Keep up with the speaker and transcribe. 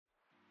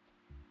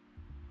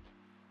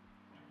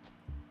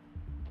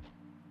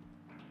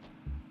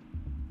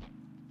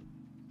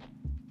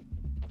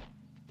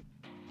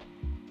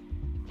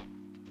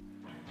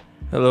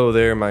Hello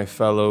there, my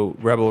fellow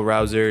rebel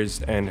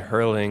rousers and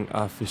hurling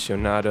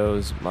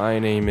aficionados. My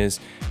name is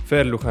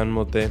Fer Lujan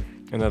Mote,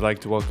 and I'd like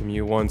to welcome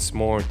you once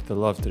more to the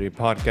Love Today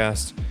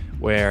podcast,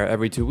 where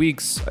every 2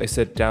 weeks I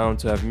sit down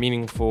to have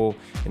meaningful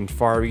and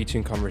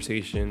far-reaching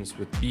conversations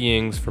with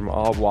beings from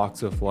all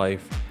walks of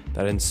life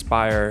that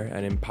inspire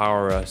and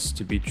empower us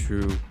to be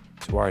true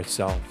to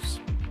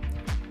ourselves.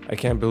 I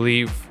can't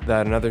believe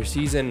that another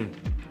season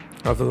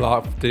of the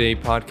Love Today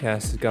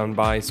podcast has gone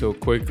by so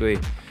quickly.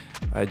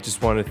 I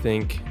just want to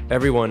thank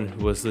everyone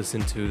who has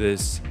listened to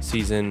this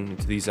season,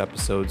 to these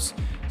episodes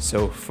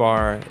so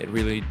far. It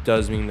really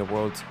does mean the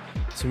world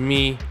to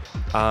me.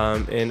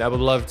 And I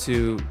would love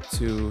to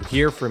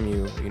hear from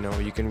you.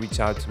 You can reach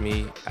out to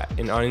me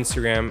on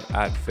Instagram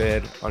at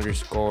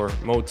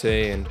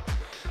Fed_Mote, and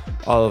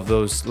all of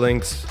those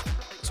links,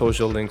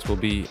 social links, will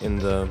be in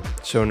the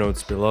show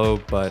notes below.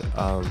 But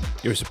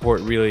your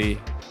support really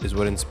is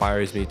what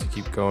inspires me to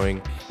keep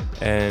going,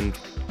 and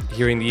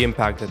hearing the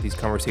impact that these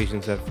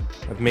conversations have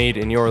made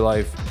in your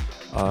life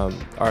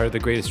are the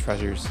greatest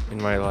treasures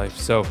in my life.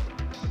 So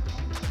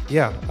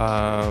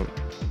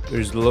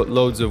there's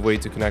loads of ways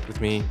to connect with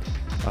me.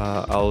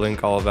 I'll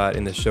link all of that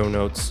in the show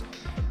notes.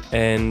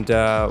 And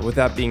with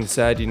that being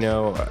said,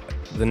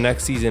 the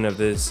next season of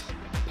this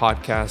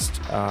podcast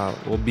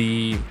will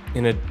be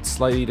in a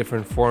slightly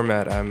different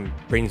format. I'm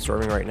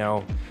brainstorming right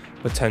now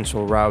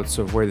potential routes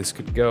of where this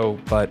could go,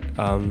 but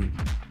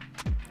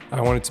I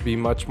want it to be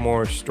much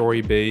more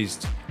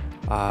story-based,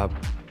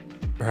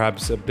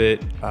 perhaps a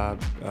bit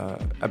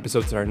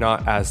episodes that are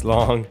not as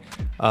long,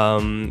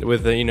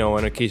 with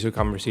an occasional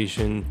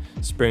conversation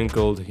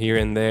sprinkled here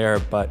and there.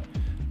 But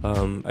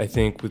I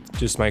think with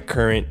just my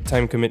current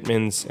time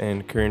commitments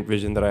and current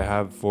vision that I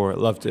have for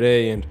Love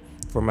Today and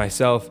for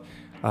myself,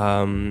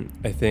 I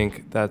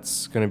think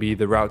that's going to be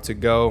the route to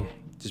go,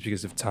 just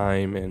because of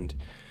time and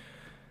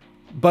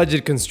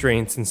budget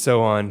constraints and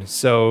so on.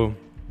 So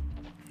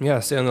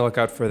stay on the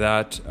lookout for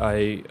that.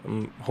 I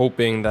am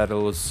hoping that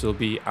it'll still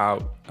be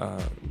out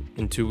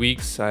in 2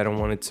 weeks. I don't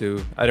want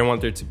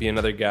there to be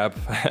another gap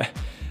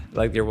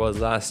like there was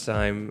last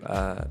time,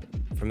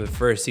 from the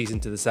first season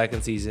to the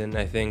second season.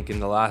 I think in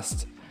the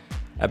last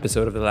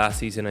episode of the last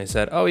season, I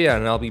said,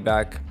 and I'll be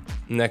back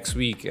next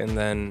week. And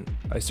then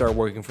I started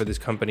working for this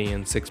company,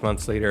 and 6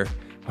 months later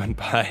went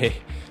by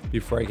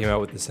before I came out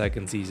with the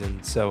second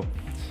season. So,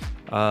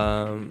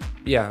 I'm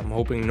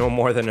hoping no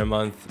more than a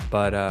month,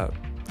 but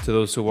to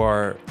those who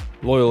are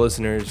loyal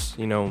listeners,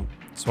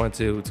 just want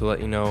to let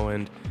you know.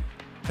 And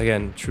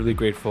again, truly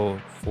grateful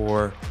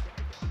for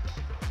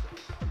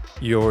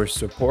your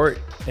support.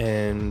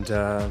 And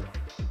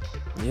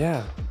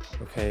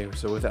okay.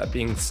 So with that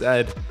being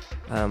said,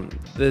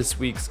 this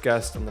week's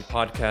guest on the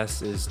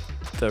podcast is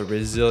the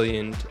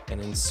resilient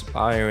and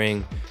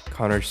inspiring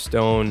Conor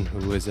Stone,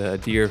 who is a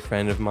dear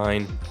friend of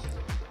mine.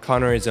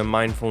 Conor is a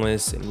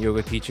mindfulness and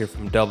yoga teacher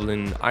from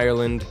Dublin,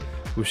 Ireland,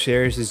 who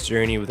shares his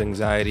journey with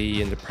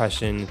anxiety and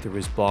depression through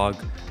his blog,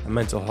 A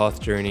Mental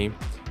Health Journey,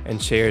 and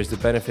shares the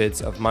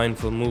benefits of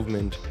mindful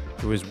movement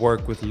through his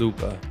work with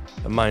Lupa,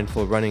 a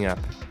mindful running app.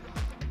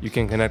 You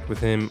can connect with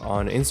him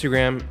on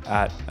Instagram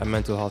at A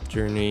Mental Health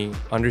Journey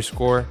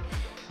 _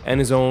 and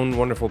his own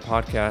wonderful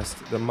podcast,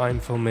 the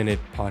Mindful Minute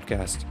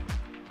Podcast.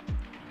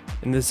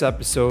 In this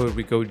episode,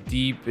 we go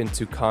deep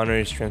into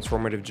Conor's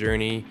transformative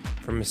journey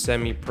from a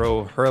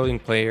semi-pro hurling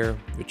player,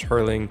 which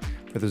hurling,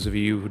 for those of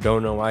you who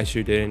don't know, I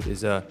sure didn't,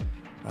 is a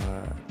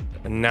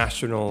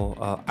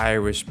national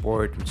Irish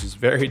sport, which is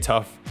very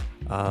tough,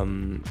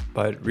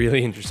 but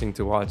really interesting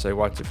to watch. I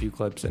watched a few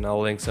clips, and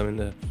I'll link some in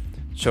the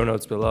show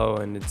notes below,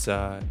 and it's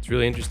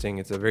really interesting.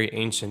 It's a very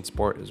ancient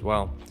sport as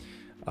well.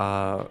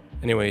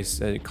 Conor's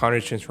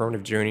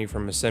transformative journey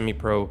from a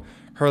semi-pro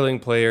hurling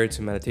player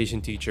to meditation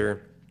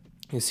teacher,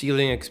 his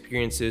healing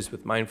experiences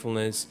with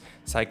mindfulness,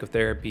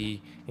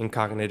 psychotherapy, and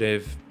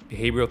cognitive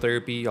behavioral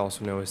therapy,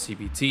 also known as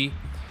CBT,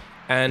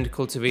 and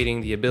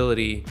cultivating the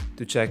ability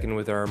to check in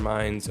with our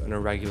minds on a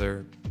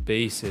regular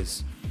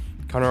basis.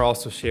 Conor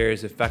also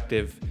shares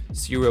effective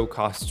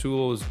zero-cost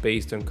tools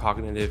based on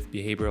cognitive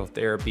behavioral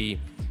therapy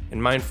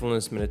and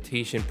mindfulness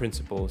meditation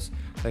principles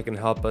that can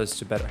help us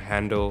to better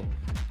handle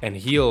and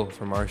heal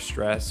from our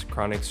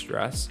chronic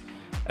stress,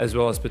 as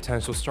well as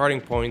potential starting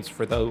points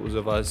for those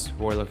of us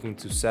who are looking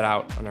to set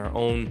out on our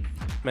own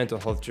mental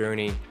health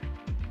journey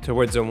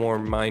towards a more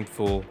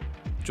mindful,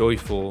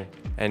 joyful,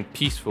 and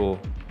peaceful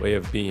way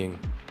of being.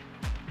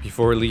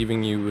 Before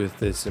leaving you with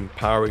this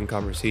empowering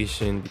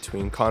conversation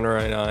between Conor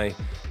and I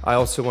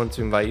also want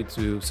to invite you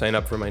to sign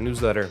up for my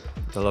newsletter,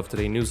 the Love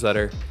Today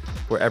newsletter,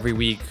 where every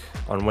week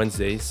on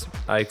Wednesdays,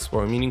 I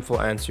explore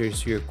meaningful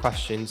answers to your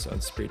questions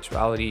on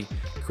spirituality,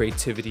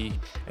 creativity,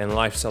 and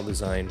lifestyle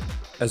design,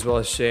 as well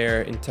as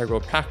share integral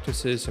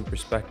practices and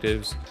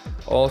perspectives,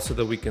 all so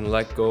that we can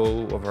let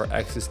go of our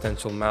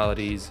existential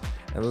maladies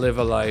and live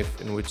a life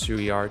in which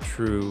we are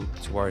true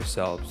to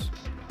ourselves.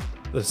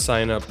 The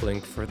sign-up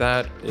link for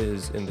that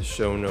is in the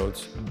show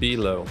notes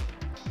below.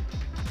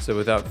 So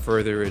without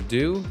further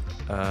ado,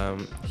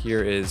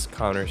 here is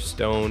Conor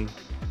Stone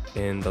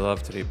in the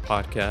Love Today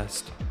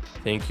podcast.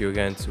 Thank you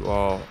again to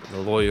all the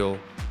loyal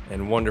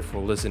and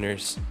wonderful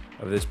listeners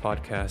of this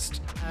podcast.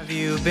 Have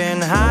you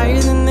been higher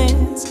than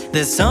this?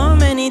 There's so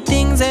many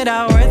things that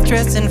are worth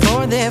stressing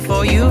for.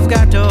 Therefore, you've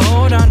got to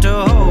hold on to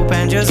hope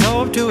and just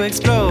hope to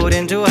explode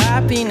into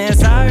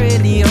happiness. I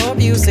really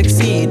hope you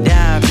succeed.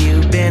 Have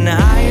you been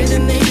higher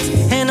than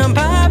this? An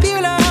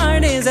unpopular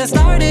artist that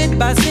started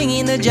by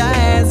singing the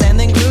jazz and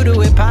then grew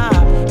to hip hop.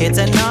 It's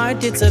an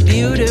art, it's a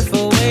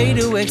beautiful way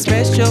to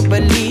express your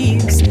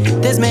beliefs.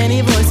 There's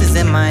many voices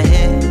in my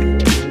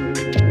head.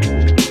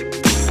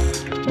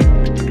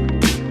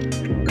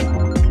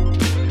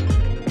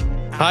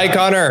 Hi,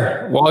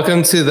 Conor.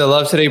 Welcome to the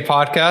Love Today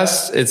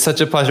podcast. It's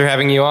such a pleasure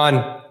having you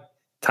on.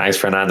 Thanks,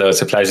 Fernando.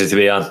 It's a pleasure to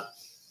be on.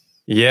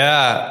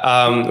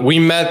 Yeah. We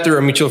met through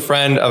a mutual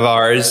friend of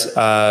ours.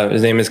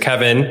 His name is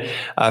Kevin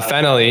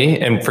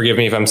Fennelly. And forgive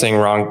me if I'm saying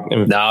wrong.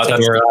 No,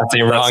 that's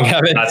wrong,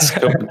 Kevin.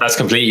 That's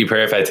completely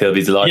perfect. He'll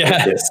be delighted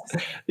with this.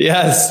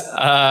 Yes.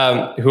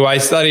 Who I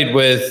studied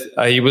with.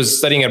 He was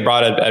studying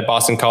abroad at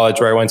Boston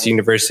College, where I went to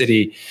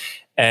university.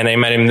 And I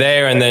met him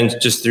there, and then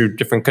just through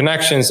different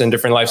connections and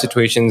different life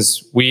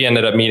situations, we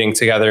ended up meeting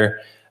together.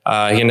 He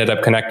ended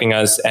up connecting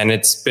us, and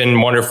it's been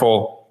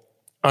wonderful,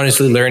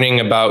 honestly, learning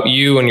about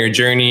you and your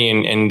journey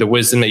and the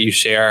wisdom that you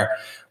share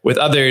with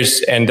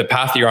others and the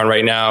path you're on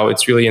right now.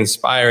 It's really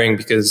inspiring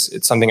because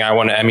it's something I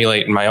want to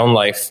emulate in my own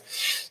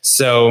life.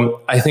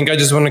 So I think I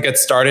just want to get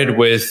started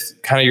with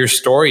kind of your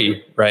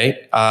story, right?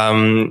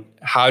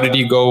 How did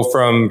you go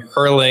from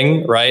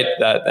hurling, right?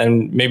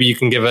 And maybe you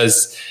can give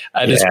us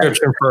a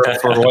description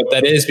for what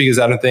that is, because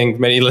I don't think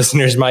many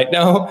listeners might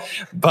know.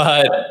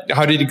 But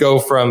how did you go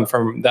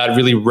from that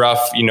really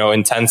rough,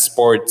 intense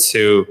sport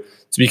to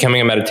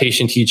becoming a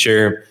meditation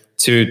teacher,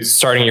 to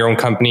starting your own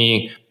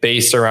company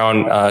based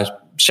around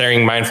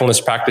sharing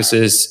mindfulness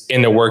practices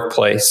in the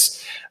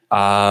workplace?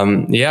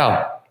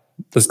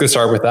 Let's go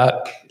start with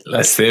that.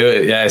 Let's do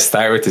it. Yeah,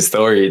 start with the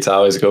story. It's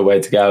always a good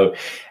way to go.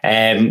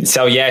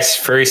 So yes,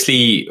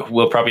 firstly,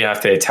 we'll probably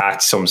have to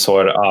attach some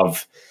sort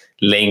of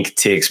link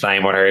to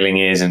explain what hurling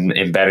is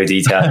in better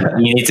detail.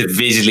 You need to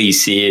visually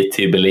see it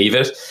to believe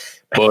it.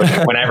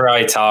 But whenever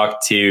I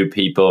talk to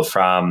people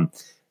from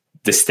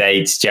the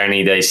States,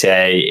 generally they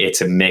say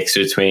it's a mix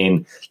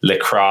between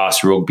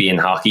lacrosse, rugby and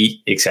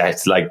hockey,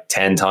 except like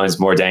 10 times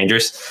more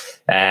dangerous.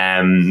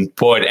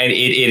 But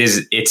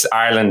it's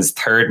Ireland's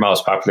third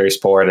most popular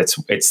sport.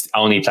 It's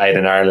only played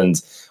in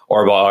Ireland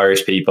or by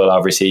Irish people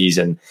overseas,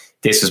 and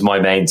this was my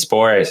main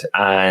sport.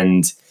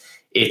 And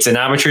it's an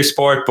amateur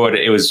sport, but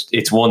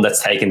it's one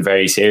that's taken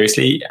very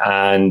seriously.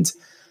 And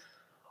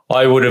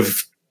I would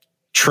have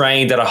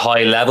trained at a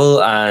high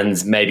level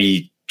and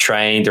maybe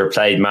trained or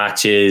played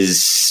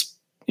matches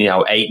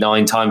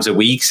 8-9 times a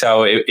week.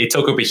 So it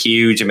took up a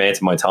huge amount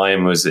of my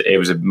time. It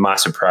was a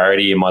massive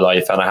priority in my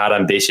life, and I had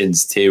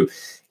ambitions to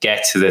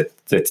get to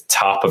the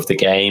top of the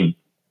game.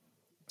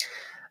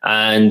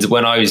 And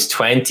when I was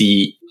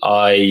 20,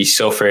 I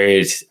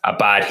suffered a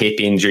bad hip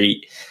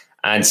injury,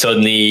 and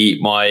suddenly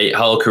my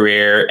whole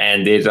career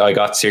ended. I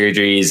got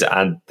surgeries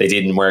and they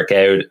didn't work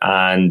out,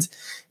 and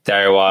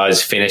there I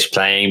was, finished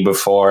playing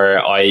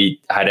before I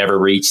had ever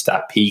reached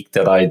that peak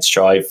that I'd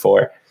strive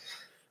for.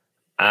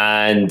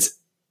 And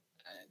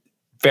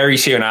very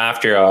soon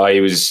after, I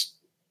was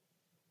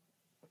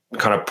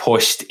kind of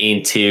pushed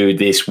into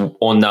this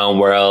unknown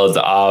world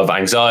of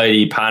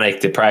anxiety,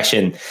 panic,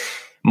 depression.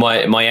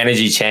 My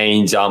energy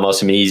changed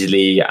almost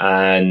immediately,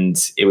 and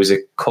it was a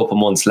couple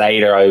months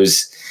later. I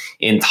was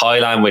in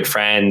Thailand with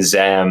friends,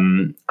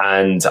 and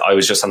I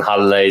was just on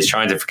holidays,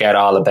 trying to forget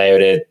all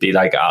about it, be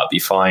like, I'll be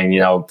fine,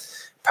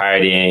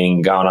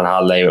 partying, going on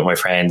holiday with my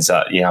friends,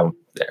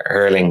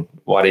 hurling.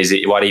 What is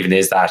it? What even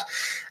is that?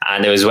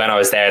 And it was when I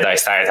was there that I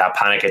started to have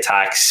panic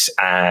attacks.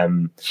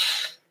 And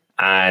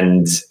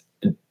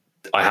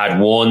I had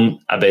one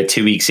about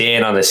 2 weeks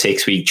in on a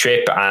 6-week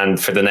trip.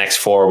 And for the next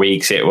 4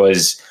 weeks, it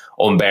was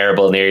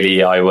unbearable.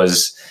 Nearly, I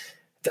was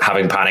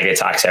having panic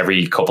attacks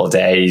every couple of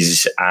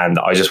days, and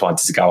I just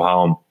wanted to go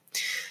home.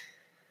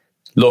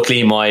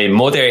 Luckily, my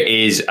mother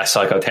is a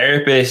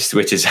psychotherapist,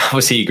 which is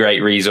obviously a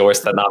great resource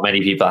that not many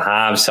people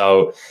have.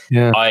 So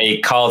I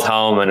called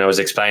home and I was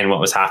explaining what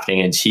was happening,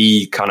 and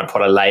she kind of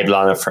put a label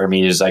on it for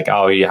me. It was like,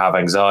 oh, you have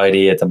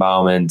anxiety at the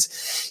moment,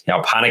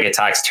 panic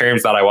attacks,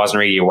 terms that I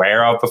wasn't really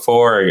aware of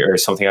before, or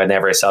something I'd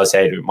never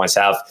associated with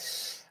myself.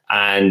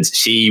 And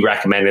she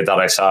recommended that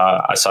I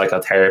saw a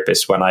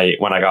psychotherapist when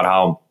I got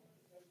home.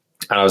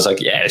 And I was like,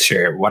 yeah,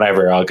 sure,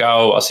 whatever.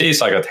 I'll see a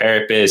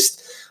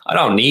psychotherapist. I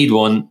don't need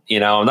one,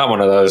 I'm not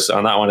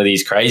one of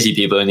these crazy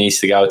people who needs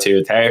to go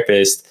to a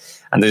therapist.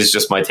 And this is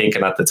just my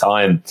thinking at the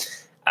time.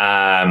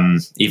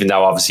 Even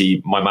though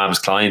obviously my mom's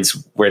clients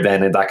were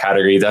then in that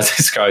category that's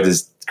described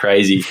as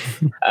crazy.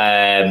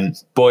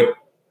 But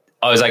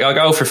I was like, I'll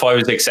go for 5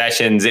 or 6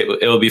 sessions.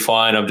 It'll be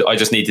fine. I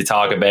just need to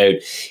talk about,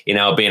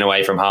 being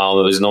away from home.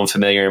 It was an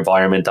unfamiliar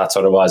environment. That's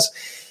what it was.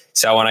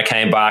 So when I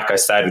came back, I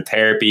started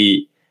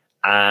therapy,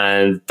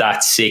 and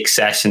that 6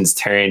 sessions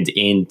turned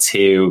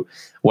into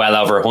well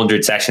over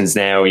 100 sessions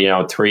now.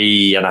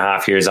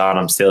 3.5 years on,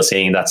 I'm still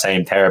seeing that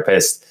same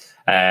therapist.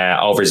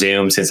 over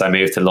Zoom since I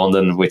moved to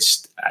London, which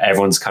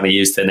everyone's kind of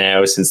used to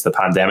now since the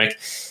pandemic.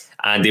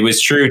 And it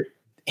was through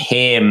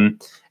him,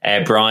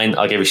 Brian,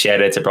 I'll give a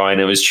shout out to Brian.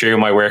 It was through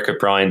my work with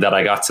Brian that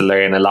I got to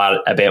learn a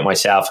lot about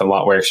myself and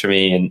what works for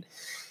me. And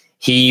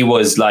he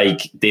was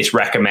like this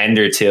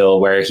recommender tool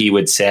where he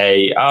would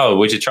say, oh,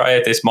 would you try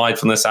out this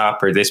mindfulness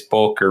app or this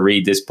book or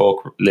read this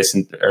book,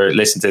 listen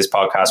to this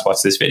podcast,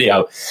 watch this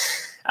video.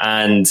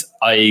 And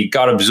I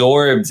got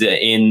absorbed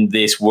in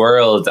this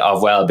world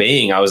of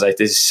well-being. I was like,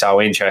 this is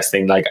so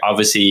interesting. Like,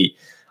 obviously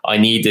I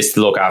need this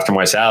to look after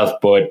myself,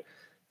 but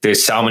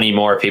there's so many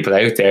more people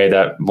out there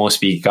that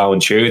must be going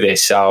through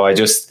this. So I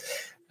just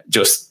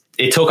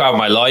it took over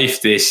my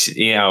life. This,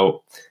 I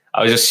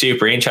was just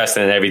super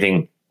interested in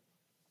everything.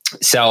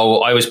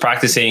 So I was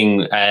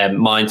practicing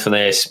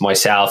mindfulness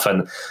myself,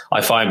 and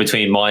I find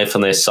between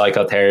mindfulness,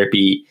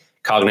 psychotherapy,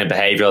 cognitive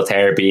behavioral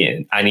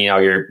therapy, and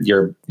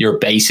your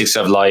basics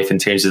of life in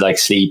terms of like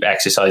sleep,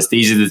 exercise,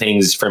 these are the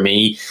things for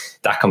me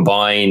that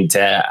combine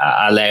to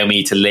allow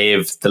me to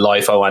live the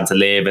life I want to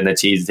live and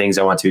achieve the things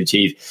I want to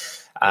achieve.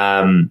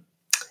 And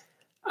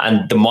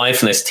the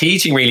mindfulness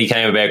teaching really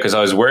came about because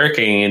I was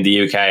working in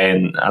the UK,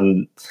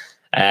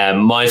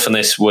 and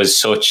mindfulness was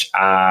such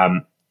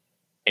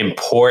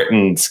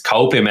important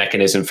coping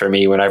mechanism for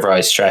me whenever I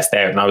was stressed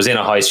out, and I was in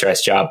a high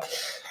stress job.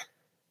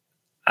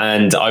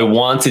 And I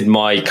wanted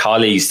my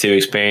colleagues to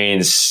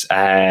experience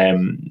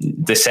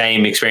the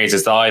same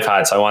experiences that I've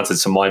had. So I wanted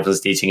some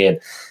mindfulness teaching in.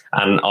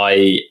 And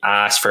I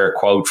asked for a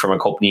quote from a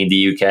company in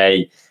the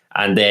UK,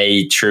 and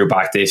they threw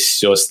back this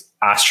just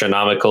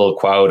astronomical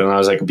quote. And I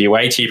was like, it'd be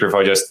way cheaper if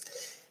I just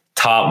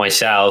taught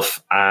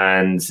myself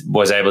and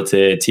was able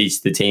to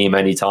teach the team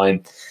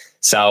anytime.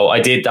 So I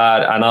did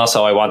that. And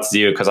also I wanted to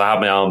do it because I have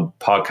my own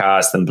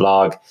podcast and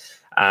blog,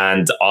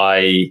 and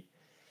I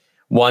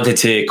wanted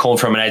to come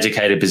from an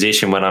educated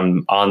position when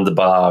I'm on the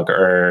blog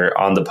or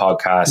on the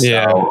podcast.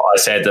 Yeah. So I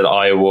said that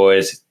I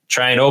would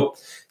train up.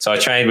 So I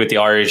trained with the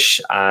Irish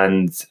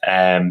and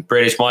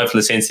British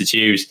Mindfulness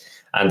Institute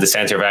and the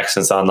Centre of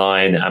Excellence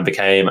Online, and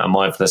became a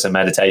mindfulness and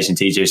meditation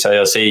teacher. So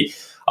you'll see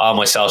all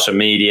my social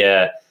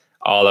media,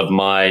 all of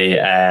my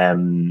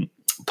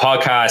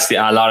podcast,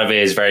 a lot of it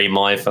is very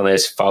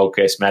mindfulness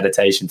focused,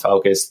 meditation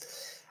focused.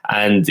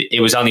 And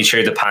it was only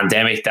through the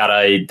pandemic that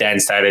I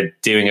then started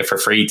doing it for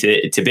free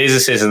to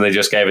businesses, and they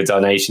just gave a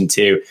donation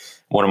to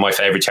one of my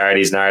favorite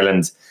charities in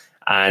Ireland.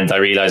 And I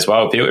realized,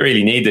 wow, people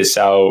really need this,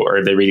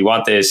 or they really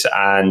want this.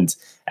 And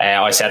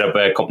I set up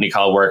a company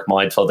called Work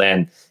Mindful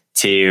then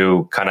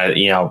to kind of,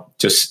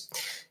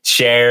 just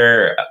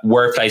share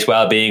workplace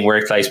well-being,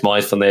 workplace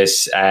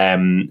mindfulness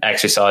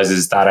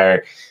exercises that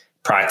are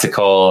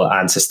practical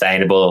and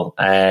sustainable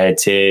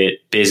to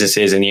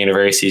businesses and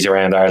universities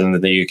around Ireland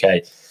and the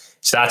UK.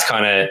 So that's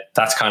kind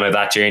of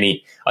that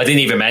journey. I didn't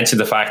even mention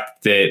the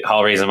fact, the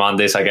whole reason I'm on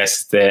this, I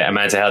guess, the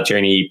mental health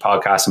journey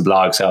podcast and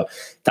blog. So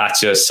that's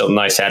just something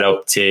I set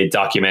up to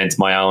document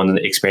my own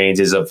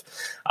experiences of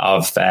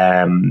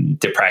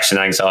depression,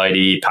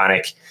 anxiety,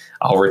 panic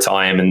over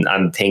time,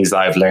 and things that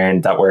I've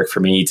learned that work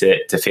for me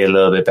to feel a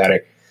little bit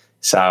better.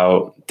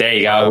 So there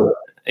you go.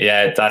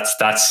 Yeah, that's.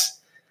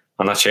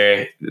 I'm not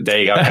sure. There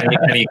you go.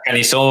 Can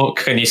you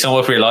sum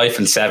up your life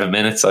in 7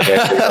 minutes? I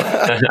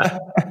guess.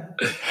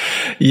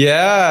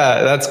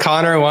 Yeah, that's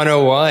Conor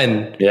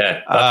 101.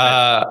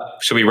 Yeah.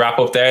 Should we wrap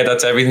up there?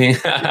 That's everything.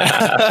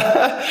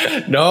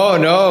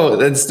 No.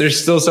 There's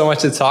still so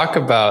much to talk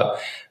about.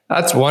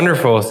 That's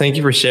wonderful. Thank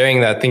you for sharing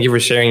that. Thank you for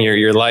sharing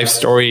your life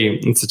story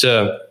in such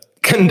a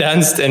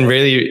condensed and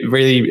really,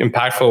 really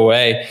impactful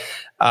way.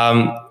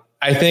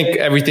 I think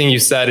everything you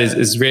said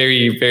is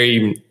very,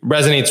 very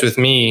resonates with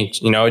me,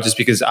 just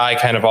because I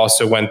kind of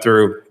also went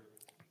through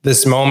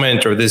this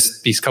moment or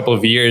these couple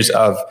of years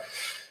of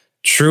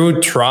true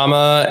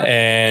trauma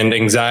and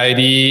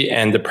anxiety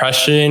and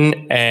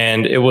depression.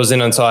 And it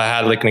wasn't until I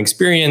had like an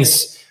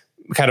experience,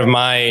 kind of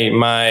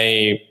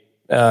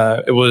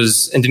it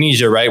was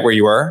Indonesia, right? Where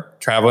you were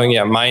traveling.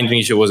 Yeah. My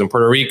Indonesia was in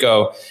Puerto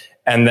Rico,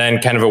 and then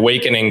kind of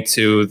awakening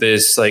to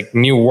this like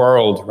new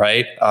world,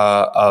 right?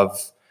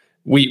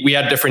 We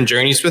had different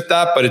journeys with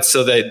that, but it's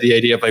still the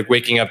idea of like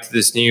waking up to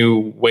this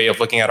new way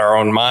of looking at our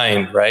own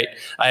mind, right?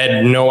 I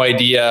had no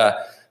idea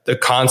the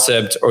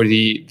concept or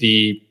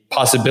the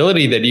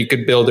possibility that you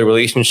could build a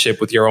relationship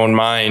with your own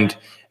mind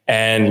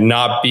and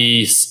not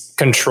be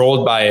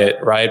controlled by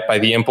it, right? By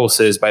the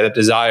impulses, by the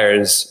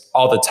desires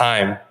all the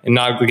time, and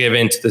not give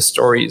in to the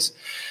stories.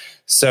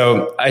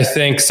 So I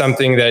think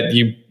something that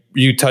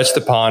you touched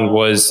upon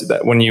was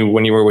that when you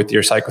were with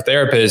your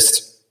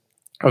psychotherapist,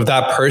 of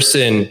that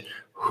person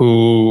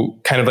who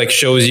kind of like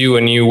shows you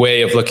a new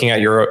way of looking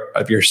at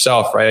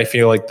yourself, right? I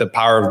feel like the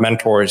power of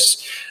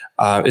mentors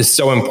is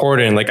so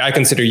important. Like I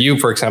consider you,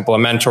 for example, a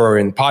mentor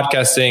in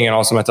podcasting and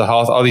also mental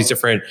health, all these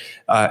different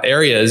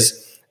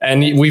areas.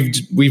 And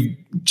we've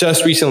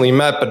just recently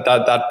met, but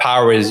that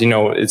power is,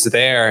 it's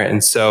there.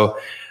 And so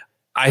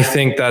I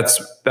think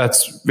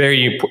that's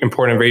very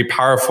important, very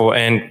powerful.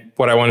 And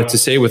what I wanted to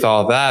say with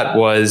all of that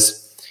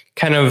was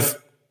kind of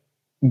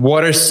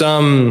what are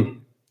some,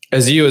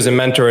 as a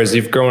mentor, as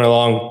you've grown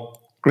along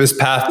this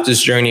path,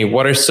 this journey,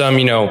 what are some,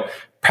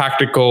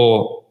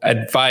 practical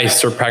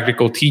advice or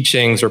practical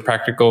teachings or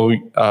practical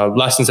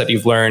lessons that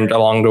you've learned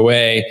along the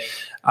way,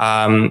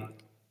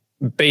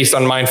 based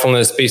on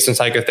mindfulness, based on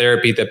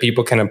psychotherapy, that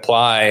people can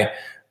apply,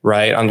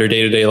 right, on their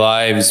day-to-day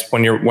lives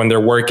when they're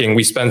working?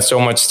 We spend so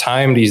much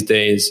time these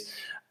days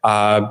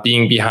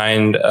being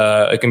behind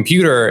a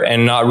computer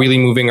and not really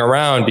moving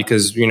around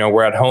because,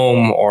 we're at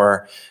home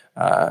or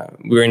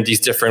we're in these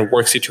different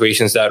work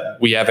situations that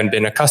we haven't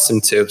been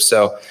accustomed to.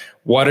 So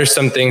what are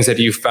some things that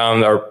you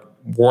found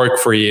work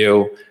for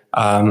you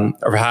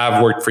or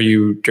have worked for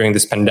you during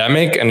this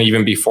pandemic and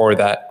even before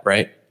that,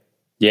 right?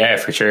 Yeah,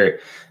 for sure.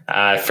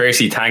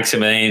 Firstly, thanks a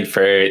million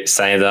for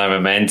saying that I'm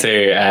a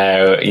mentor.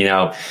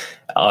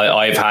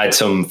 I've had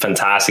some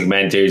fantastic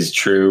mentors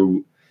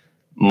through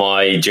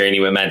my journey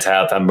with mental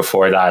health and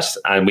before that,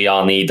 and we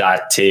all need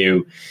that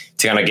to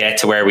kind of get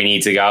to where we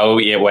need to go,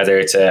 whether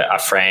it's a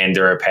friend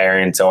or a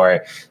parent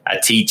or a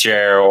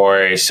teacher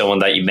or someone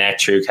that you met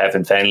through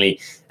Kevin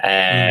Fenley.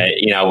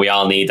 We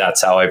all need that,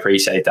 so I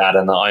appreciate that,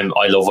 and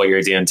I love what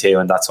you're doing too,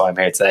 and that's why I'm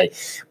here today.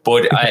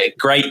 But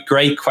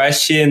great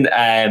question.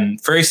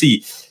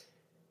 Firstly,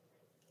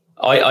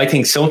 I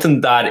think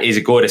something that is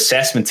a good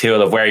assessment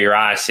tool of where you're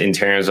at in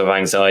terms of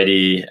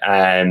anxiety,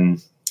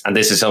 and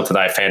this is something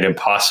that I found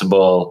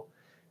impossible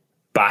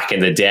back in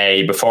the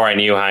day before I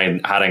knew I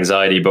had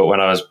anxiety, but when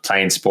I was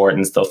playing sport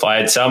and stuff, I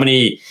had so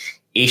many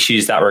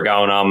issues that were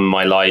going on in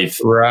my life.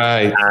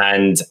 Right.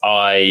 And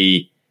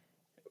I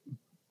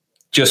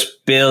just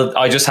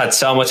had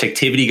so much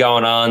activity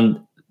going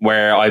on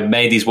where I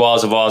made these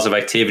walls of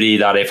activity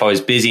that if I was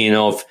busy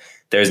enough,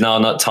 there's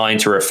not time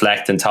to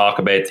reflect and talk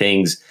about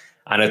things.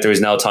 And if there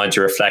was no time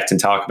to reflect and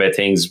talk about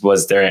things,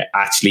 was there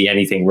actually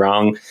anything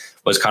wrong?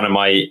 Was kind of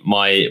my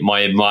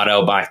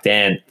motto back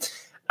then.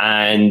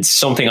 And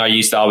something I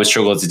used to always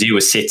struggle to do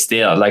was sit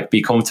still, like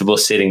be comfortable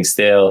sitting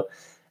still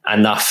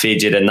and not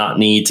fidget and not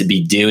need to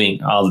be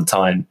doing all the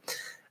time.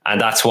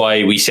 And that's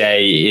why we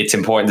say it's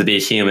important to be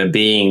a human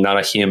being, not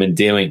a human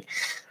doing.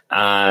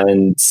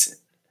 And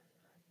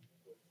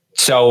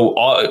so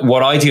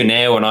what I do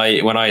now when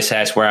I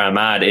assess where I'm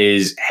at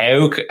is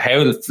how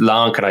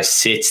long can I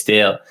sit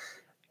still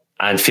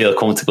and feel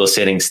comfortable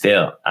sitting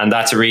still? And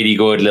that's a really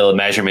good little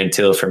measurement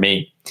tool for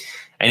me.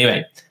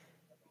 Anyway.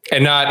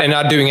 And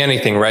not doing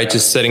anything, right?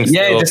 Just sitting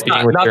still. Yeah, just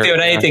not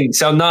doing anything.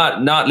 So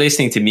not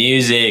listening to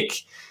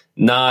music,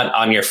 not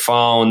on your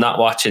phone, not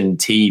watching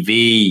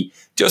TV,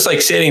 just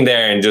like sitting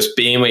there and just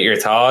being with your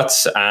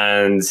thoughts.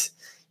 And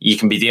you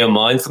can be doing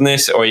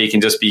mindfulness, or you can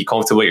just be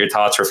comfortable with your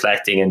thoughts,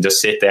 reflecting, and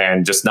just sit there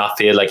and just not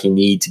feel like you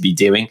need to be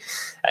doing.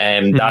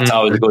 That's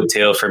always a good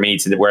tool for me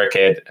to work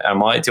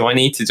out. Do I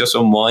need to just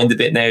unwind a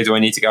bit now? Do I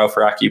need to go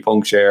for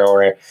acupuncture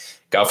or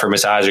go for a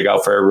massage or go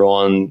for a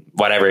run,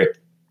 whatever?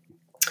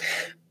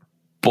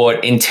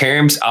 But in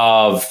terms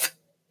of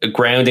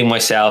grounding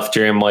myself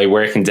during my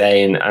working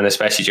day and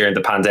especially during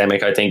the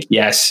pandemic, I think,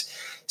 yes,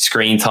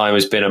 screen time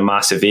has been a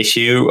massive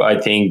issue. I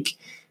think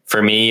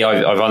for me,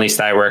 I've only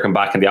started working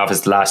back in the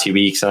office the last few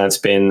weeks, and it's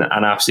been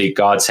an absolute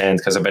godsend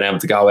because I've been able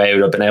to go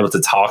out. I've been able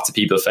to talk to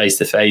people face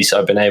to face.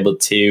 I've been able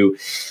to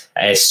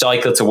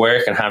cycle to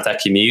work and have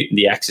that commute and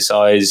the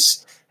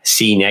exercise,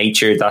 see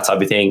nature, that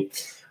type of thing.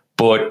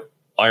 But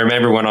I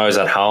remember when I was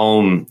at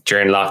home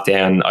during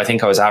lockdown, I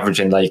think I was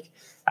averaging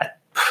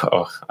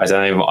I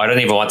don't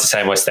even want to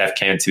say my step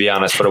count, to be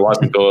honest, but it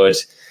wasn't good.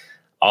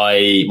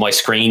 My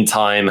screen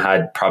time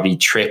had probably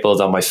tripled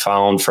on my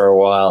phone for a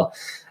while,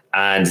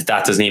 and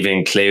that doesn't even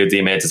include the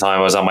amount of time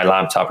I was on my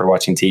laptop or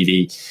watching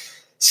TV.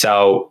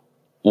 So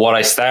what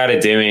I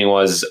started doing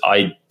was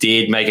I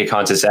did make a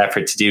conscious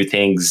effort to do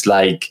things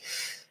like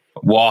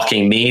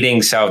walking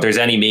meetings. So if there's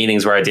any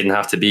meetings where I didn't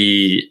have to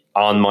be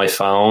on my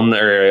phone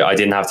or I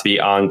didn't have to be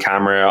on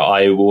camera,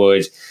 I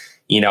would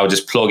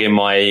just plug in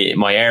my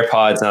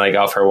AirPods and I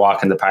go for a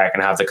walk in the park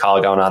and have the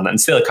call going on and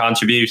still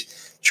contribute.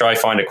 Try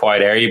find a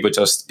quiet area, but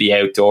just be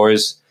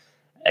outdoors.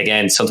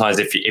 Again, sometimes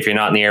if you're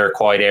not near a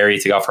quiet area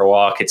to go for a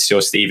walk, it's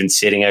just even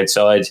sitting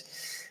outside.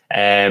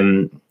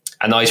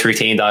 A nice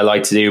routine that I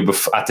like to do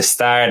at the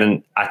start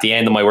and at the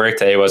end of my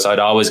workday was I'd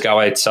always go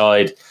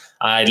outside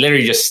and I'd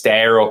literally just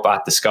stare up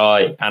at the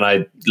sky and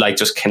I'd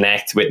just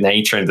connect with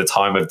nature in the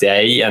time of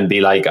day and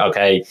be like,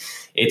 okay,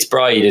 it's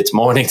bright, it's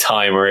morning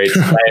time, or it's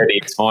cloudy,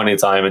 it's morning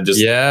time, and just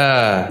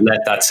let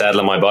that settle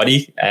in my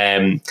body.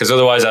 Because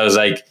otherwise I was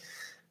like,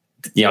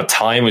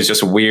 time was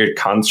just a weird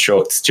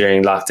construct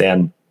during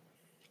lockdown.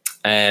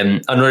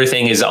 Another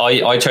thing is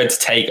I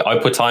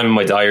put time in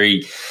my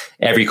diary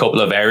every couple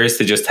of hours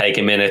to just take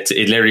a minute.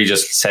 It literally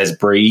just says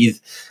breathe.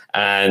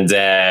 And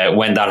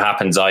when that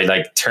happens,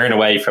 I turn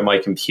away from my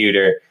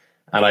computer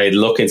and I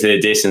look into the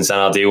distance and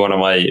I'll do one of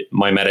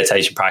my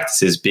meditation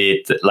practices,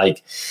 be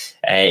it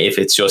if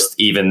it's just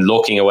even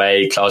looking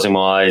away, closing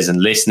my eyes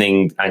and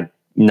listening and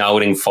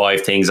noting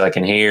 5 things I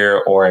can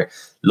hear, or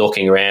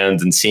looking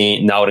around and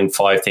noting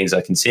 5 things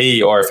I can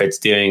see, or if it's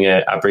doing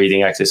a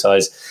breathing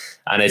exercise.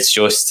 And it's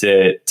just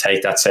to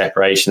take that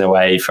separation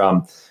away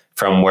from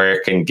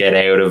work and get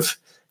out of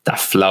that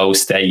flow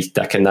state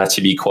that can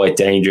actually be quite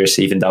dangerous,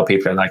 even though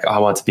people are like, oh, I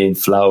want to be in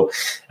flow.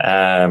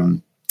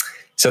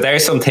 So there are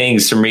some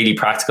things, some really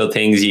practical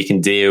things you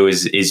can do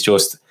is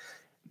just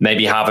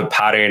maybe have a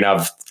pattern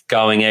of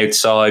going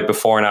outside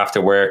before and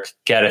after work,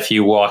 get a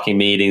few walking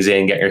meetings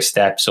in, get your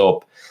steps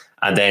up,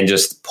 and then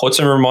just put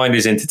some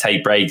reminders in to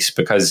take breaks.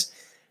 Because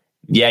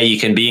yeah, you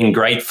can be in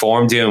great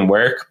form doing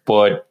work,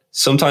 but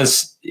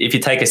sometimes if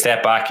you take a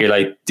step back, you're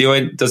like,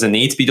 does it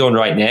need to be done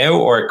right now?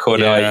 Or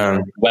could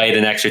I wait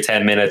an extra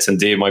 10 minutes and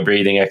do my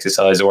breathing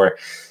exercise, or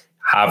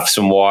have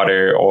some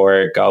water,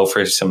 or go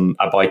for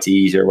a bite to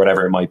eat, or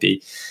whatever it might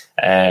be.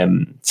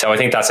 So I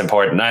think that's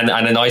important. And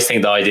a nice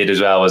thing that I did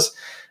as well was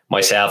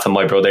myself and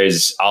my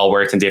brothers all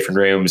worked in different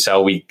rooms.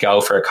 So we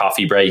go for a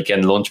coffee break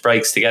and lunch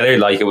breaks together,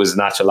 like it was a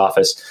natural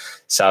office.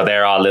 So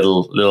they're all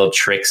little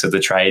tricks of the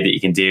trade that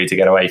you can do to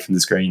get away from the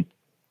screen.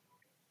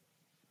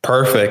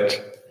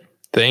 Perfect.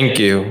 Thank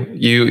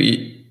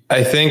you.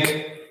 I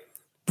think,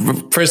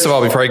 first of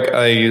all, before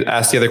I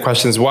ask the other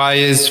questions, why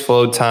is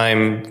flow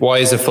time, why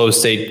is a flow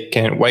state,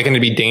 why can it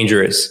be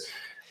dangerous?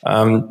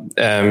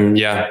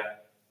 Yeah.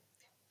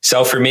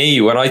 So for me,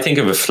 when I think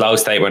of a flow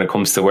state when it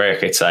comes to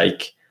work, it's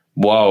like,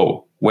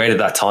 whoa, where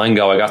did that time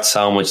go? I got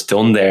so much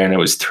done there, and it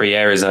was 3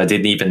 hours and I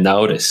didn't even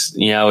notice.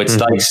 It's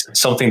like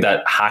something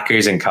that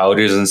hackers and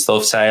coders and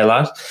stuff say a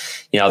lot.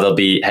 There'll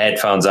be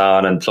headphones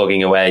on and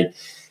plugging away,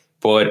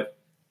 but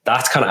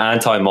that's kind of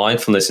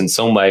anti-mindfulness in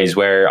some ways,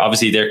 where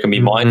obviously there can be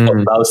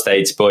mindful flow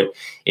states, but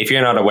if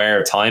you're not aware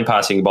of time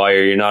passing by,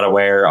 or you're not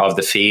aware of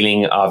the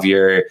feeling of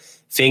your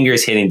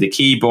fingers hitting the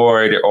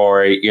keyboard,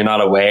 or you're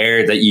not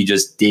aware that you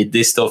just did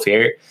this stuff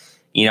here,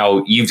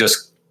 you've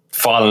just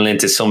fallen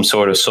into some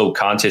sort of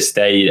subconscious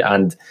state.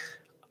 And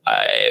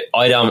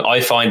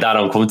I find that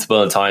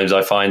uncomfortable at times.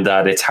 I find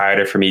that it's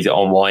harder for me to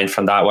unwind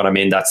from that when I'm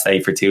in that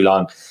state for too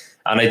long.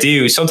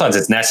 And sometimes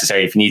it's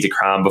necessary if you need to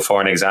cram before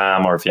an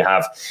exam, or if you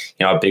have,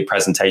 a big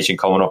presentation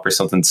coming up or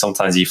something,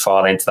 sometimes you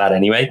fall into that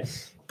anyway.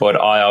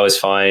 But I always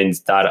find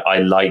that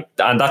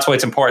and that's why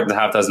it's important to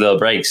have those little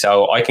breaks.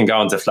 So I can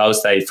go into flow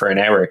state for an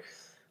hour,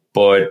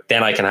 but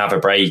then I can have a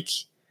break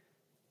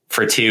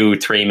for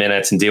 2-3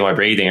 minutes and do my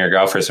breathing or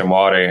go for some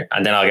water,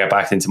 and then I'll get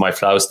back into my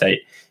flow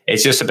state.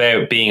 It's just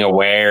about being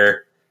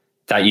aware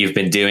that you've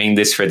been doing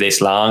this for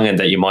this long, and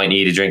that you might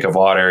need a drink of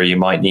water, or you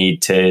might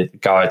need to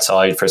go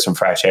outside for some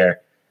fresh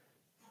air.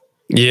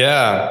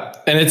 Yeah.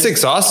 And it's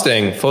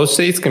exhausting. Flow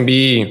states can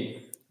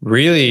be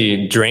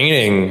really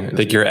draining,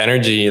 like your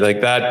energy,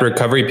 like that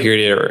recovery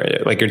period,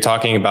 or like you're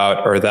talking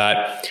about, or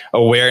that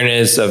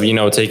awareness of,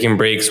 taking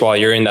breaks while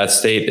you're in that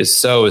state is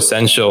so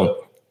essential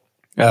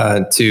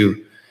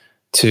to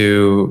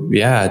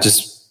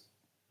just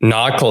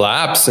not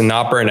collapse and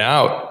not burn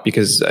out,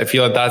 because I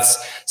feel like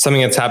that's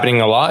something that's happening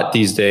a lot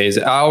these days.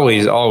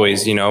 Always,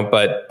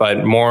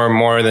 but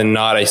more than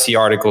not, I see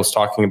articles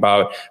talking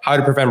about how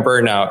to prevent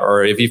burnout,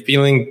 or if you've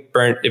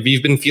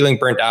been feeling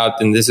burnt out,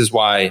 then this is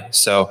why.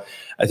 So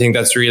I think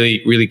that's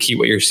really, really key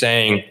what you're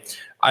saying.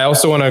 I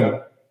also want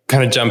to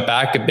kind of jump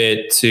back a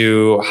bit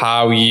to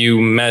how you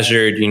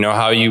measured,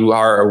 how you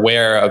are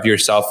aware of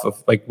yourself,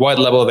 of like what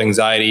level of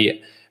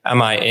anxiety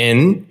am I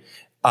in?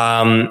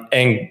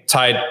 And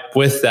tied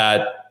with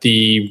that,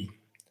 the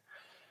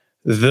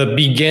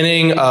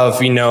beginning of,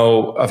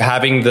 of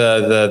having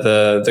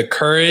the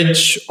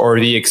courage or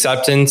the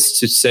acceptance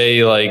to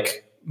say,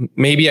 like,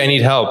 maybe I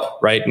need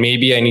help, right?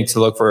 Maybe I need to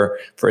look for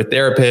a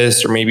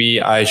therapist, or maybe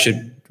I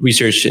should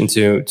research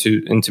into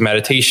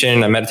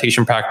meditation, a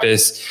meditation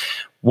practice.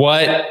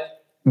 What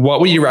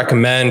would you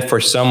recommend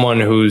for someone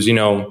who's,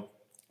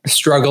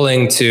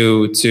 struggling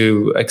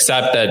to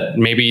accept that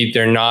maybe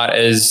they're not,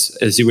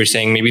 as you were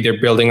saying, maybe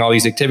they're building all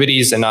these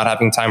activities and not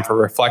having time for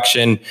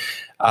reflection,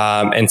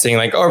 and saying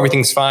like, oh,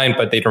 everything's fine,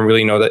 but they don't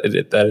really know that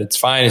it's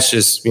fine. It's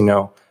just,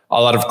 a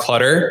lot of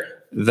clutter,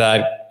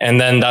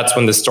 and then that's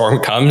when the storm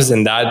comes,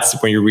 and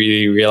that's when you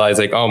really realize,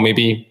 like, oh,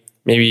 maybe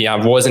I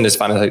wasn't as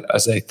fine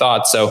as I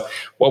thought. So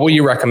what would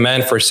you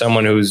recommend for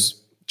someone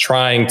who's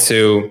trying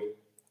to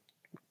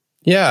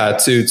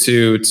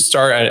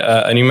start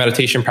a new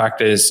meditation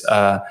practice,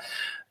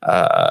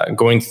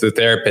 going to the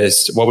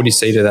therapist? What would you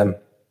say to them?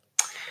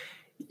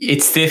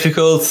 It's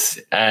difficult,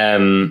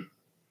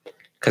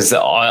 because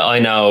I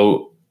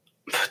know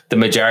the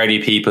majority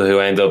of people who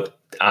end up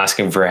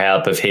asking for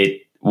help have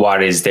hit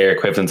what is their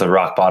equivalent of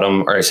rock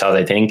bottom, or so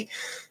they think.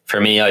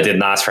 For me, I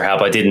didn't ask for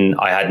help.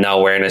 I had no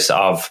awareness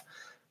of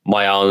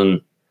my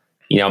own,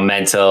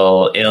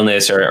 mental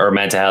illness or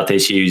mental health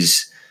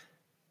issues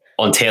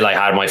until I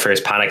had my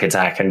first panic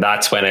attack. And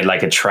that's when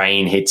a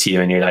train hits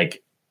you and you're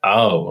like,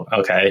 oh,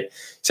 okay.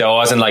 So it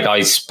wasn't like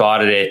I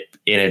spotted it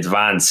in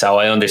advance. So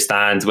I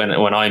understand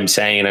when I'm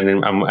saying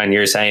and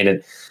you're saying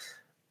it,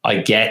 I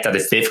get that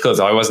it's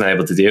difficult. I wasn't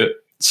able to do it.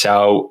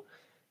 So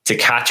to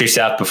catch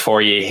yourself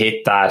before you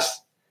hit that,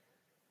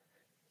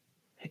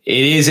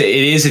 it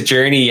is a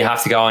journey you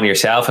have to go on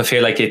yourself. I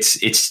feel like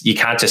it's you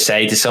can't just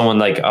say to someone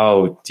like,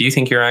 oh, do you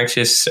think you're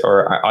anxious?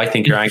 Or I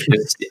think you're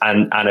anxious.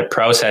 and it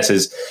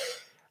processes.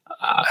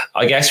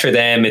 I guess for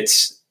them,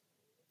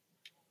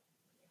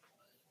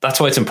 that's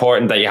why it's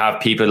important that you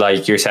have people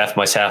like yourself,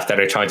 myself, that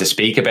are trying to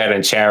speak about it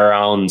and share our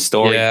own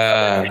story.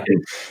 Yeah.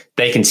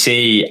 They can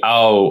see,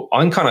 oh,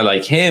 I'm kind of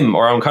like him,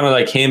 or I'm kind of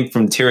like him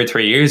from 2 or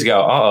 3 years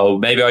ago. Oh,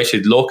 maybe I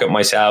should look at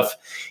myself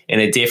in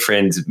a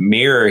different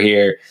mirror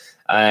here.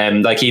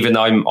 Like even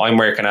I'm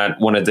working at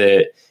one of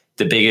the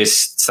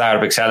biggest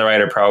startup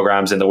accelerator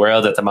programs in the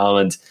world at the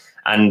moment,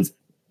 and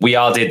we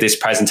all did this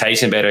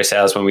presentation about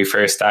ourselves when we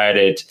first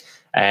started.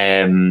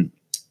 And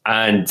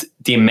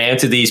the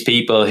amount of these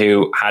people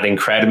who had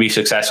incredibly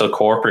successful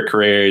corporate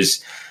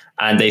careers,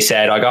 and they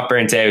said, I got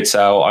burnt out,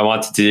 so I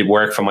wanted to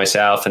work for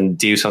myself and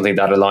do something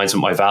that aligns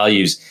with my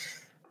values.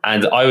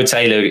 And I would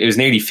say it was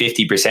nearly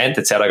 50%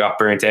 that said I got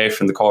burnt out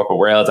from the corporate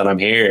world and I'm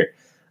here.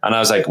 And I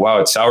was like,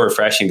 wow, it's so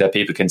refreshing that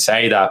people can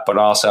say that. But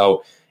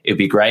also it'd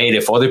be great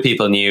if other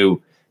people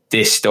knew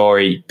this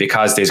story,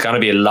 because there's going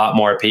to be a lot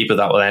more people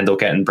that will end up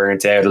getting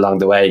burnt out along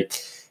the way.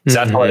 So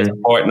that's why it's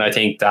important, I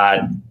think,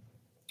 that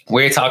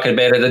we're talking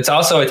about it. It's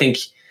also, I think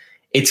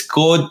it's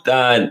good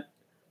that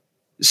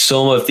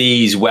some of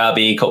these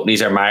well-being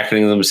companies are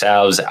marketing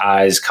themselves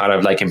as kind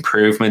of like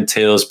improvement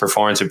tools,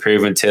 performance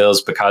improvement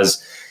tools,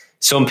 because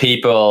some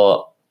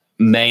people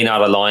may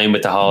not align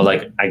with the whole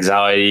like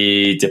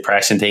anxiety,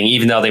 depression thing,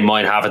 even though they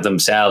might have it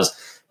themselves.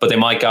 But they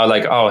might go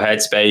like, oh,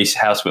 Headspace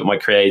helps with my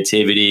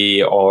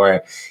creativity,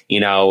 or, you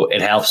know,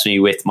 it helps me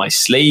with my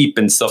sleep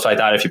and stuff like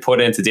that. If you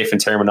put it into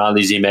different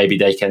terminology, maybe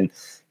they can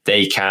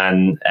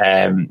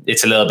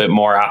it's a little bit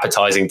more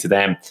appetizing to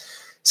them.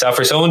 So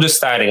for someone just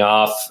starting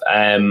off,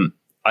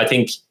 I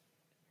think,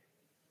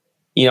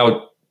 you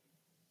know,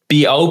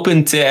 be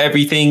open to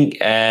everything.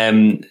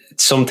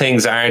 Some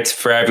things aren't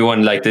for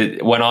everyone. Like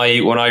when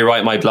I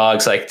write my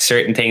blogs, like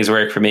certain things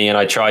work for me, and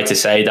I try to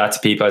say that to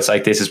people. It's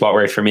like, this is what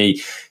worked for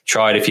me.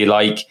 Try it if you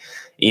like.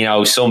 You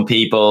know, some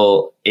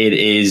people, it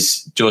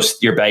is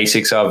just your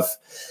basics of,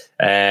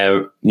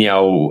 you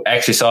know,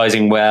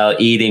 exercising well,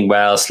 eating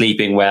well,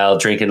 sleeping well,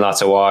 drinking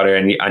lots of water,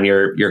 and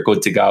you're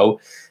good to go.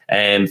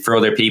 And for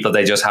other people,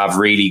 they just have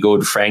really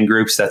good friend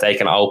groups that they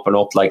can open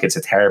up like it's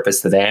a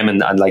therapist to them,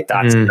 and like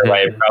that's their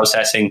way of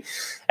processing.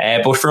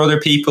 But for other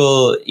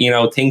people, you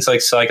know, things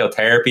like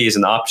psychotherapy is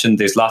an option.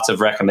 There's lots of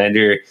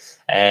recommender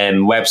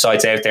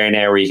websites out there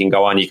now where you can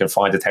go on, you can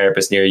find a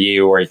therapist near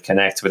you, or you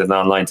connect with an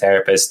online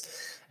therapist.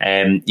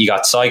 You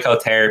got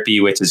psychotherapy,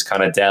 which is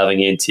kind of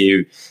delving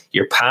into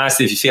your past.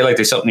 If you feel like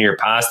there's something in your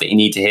past that you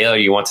need to heal or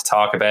you want to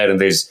talk about,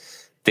 and it's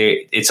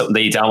something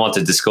that you don't want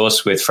to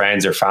discuss with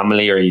friends or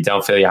family, or you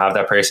don't feel you have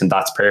that person,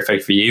 that's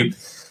perfect for you.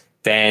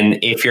 Then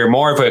if you're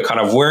more of a kind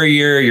of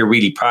worrier, you're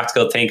really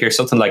practical thinker,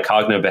 something like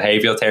cognitive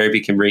behavioral therapy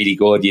can be really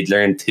good. You'd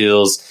learn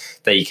tools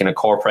that you can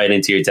incorporate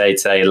into your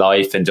day-to-day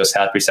life and just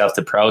help yourself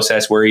to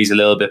process worries a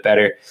little bit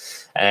better.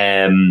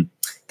 Then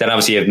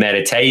obviously you have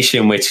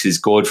meditation, which is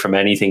good from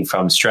anything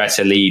from stress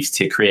relief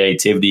to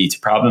creativity to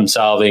problem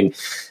solving.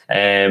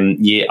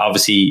 You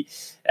obviously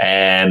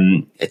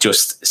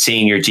just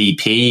seeing your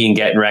GP and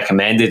getting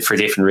recommended for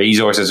different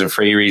resources and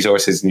free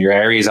resources in your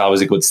area is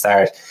always a good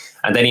start.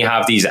 And then you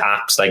have these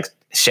apps, like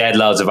shed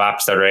loads of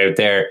apps that are out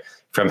there,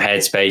 from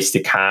Headspace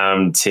to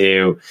Calm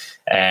to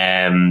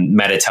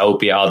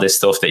Metatopia, all this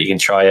stuff that you can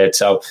try out.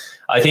 So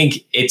I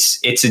think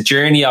it's a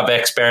journey of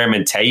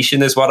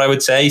experimentation is what I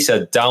would say.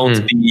 So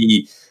don't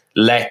be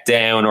let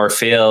down or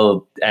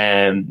feel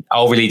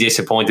overly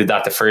disappointed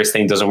that the first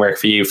thing doesn't work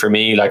for you. For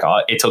me, like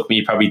it took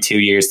me probably 2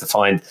 years to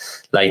find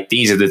like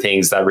these are the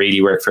things that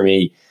really work for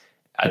me.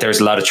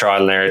 There's a lot of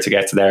trial and error to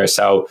get to there.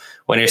 So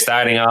when you're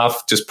starting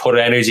off, just put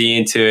energy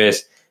into it.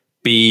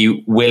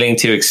 Be willing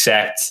to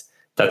accept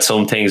that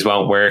some things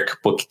won't work,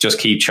 but just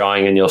keep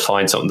trying and you'll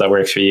find something that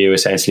works for you,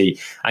 essentially.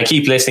 And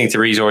keep listening to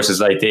resources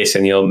like this,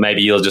 and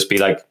you'll just be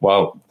like,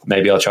 well,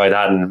 maybe I'll try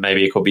that, and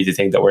maybe it could be the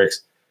thing that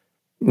works.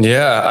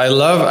 Yeah, I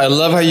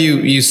love how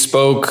you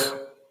spoke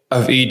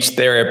of each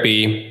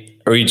therapy,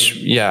 or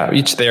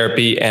each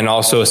therapy, and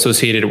also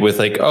associated with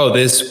like, oh,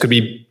 this could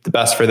be the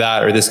best for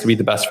that, or this could be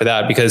the best for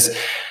that, because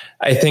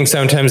I think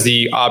sometimes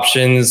the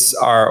options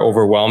are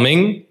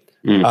overwhelming.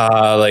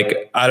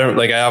 Like I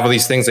have all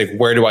these things, like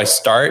where do I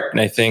start?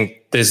 And I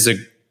think this is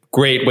a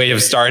great way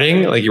of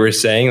starting, like you were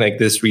saying, like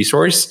this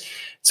resource.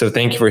 So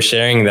thank you for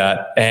sharing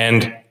that.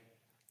 And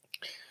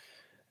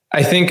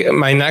I think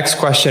my next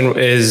question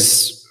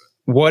is,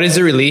 what is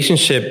the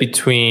relationship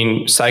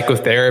between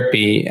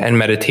psychotherapy and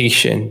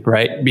meditation,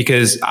 right?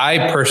 Because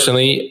I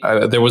personally,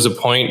 there was a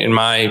point in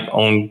my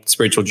own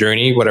spiritual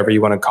journey, whatever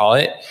you want to call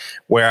it,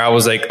 where I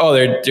was like, oh,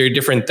 they're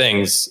different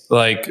things.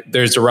 Like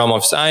there's the realm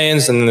of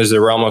science and then there's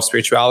the realm of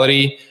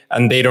spirituality,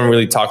 and they don't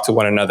really talk to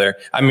one another.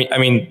 I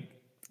mean,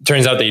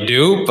 turns out they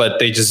do, but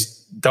they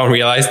just don't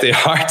realize they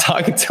are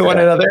talking to one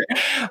another.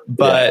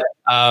 But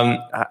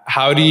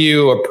how do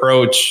you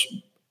approach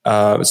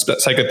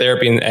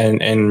psychotherapy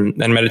and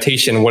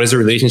meditation? What is the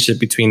relationship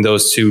between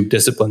those two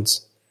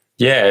disciplines?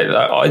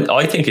 Yeah,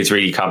 I think it's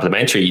really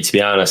complementary, to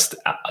be honest.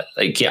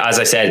 Like, as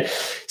I said,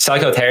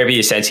 psychotherapy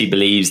essentially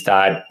believes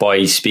that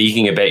by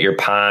speaking about your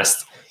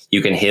past,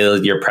 you can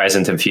heal your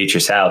present and future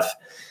self.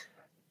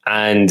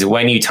 And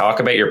when you talk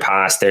about your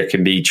past, there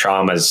can be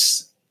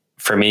traumas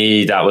for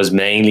me, that was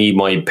mainly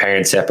my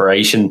parents'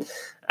 separation,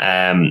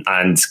 and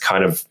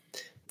kind of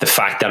the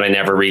fact that I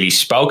never really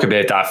spoke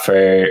about that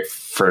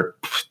for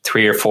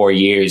 3 or 4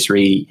 years,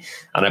 really,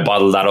 and I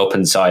bottled that up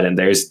inside. And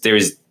there's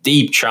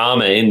deep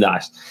trauma in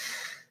that.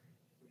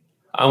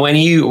 And when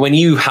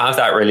you have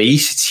that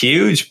release, it's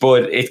huge,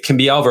 but it can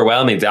be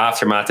overwhelming. The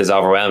aftermath is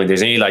overwhelming.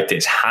 There's only like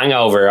this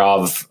hangover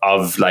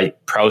of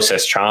like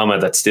processed trauma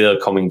that's still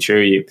coming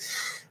through you.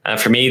 And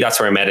for me, that's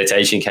where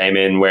meditation came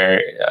in,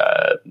 where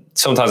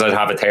sometimes I'd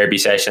have a therapy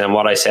session, and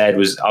what I said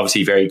was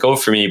obviously very good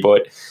for me,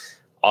 but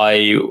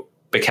I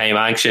became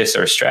anxious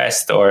or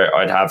stressed, or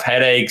I'd have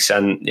headaches.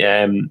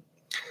 And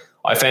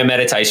I found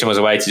meditation was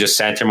a way to just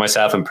center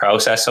myself and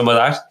process some of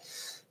that.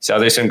 So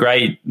there's some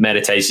great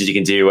meditations you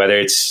can do, whether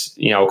it's,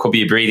 it could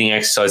be a breathing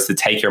exercise to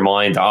take your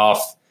mind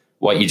off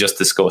what you just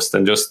discussed,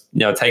 and just,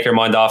 take your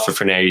mind off it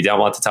for now. You don't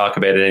want to talk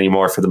about it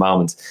anymore for the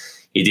moment.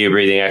 You do a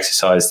breathing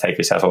exercise, take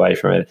yourself away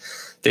from it.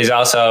 There's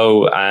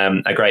also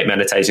a great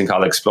meditation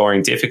called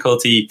Exploring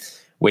Difficulty,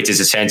 which is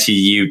essentially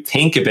you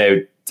think about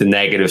the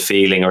negative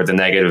feeling or the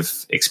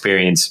negative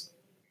experience,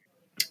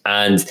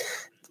 and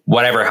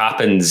whatever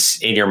happens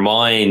in your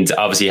mind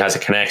obviously has a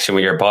connection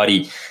with your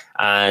body,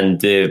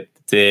 and the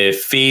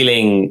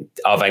feeling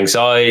of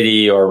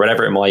anxiety or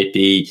whatever it might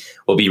be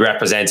will be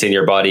represented in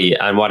your body.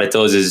 And what it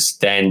does is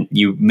then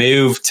you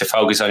move to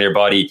focus on your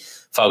body,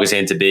 focus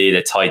into be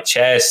the tight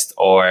chest,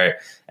 or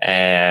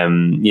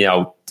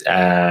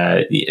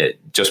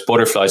just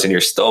butterflies in your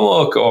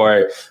stomach,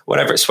 or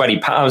whatever, sweaty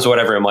palms,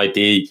 whatever it might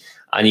be.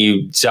 And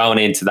you zone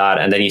into that,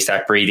 and then you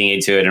start breathing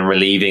into it and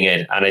relieving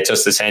it. And it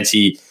just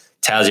essentially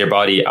tells your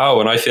body, oh,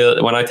 when I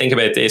think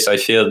about this, I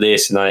feel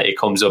this, and it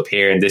comes up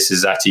here, and this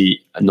is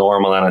actually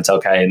normal, and it's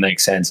okay, it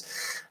makes sense.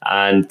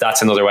 And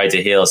that's another way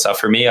to heal. So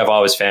for me, I've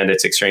always found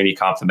it's extremely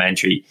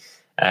complementary.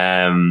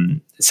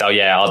 So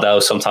yeah, although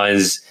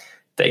sometimes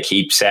they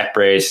keep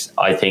separate,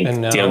 I think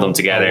dealing them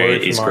together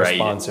is great.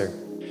 Sponsor.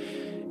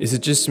 Is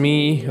it just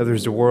me, or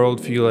does the world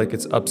feel like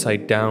it's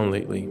upside down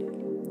lately?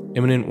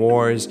 Imminent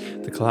wars,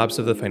 the collapse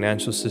of the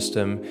financial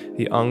system,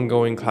 the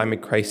ongoing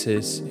climate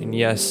crisis, and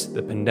yes,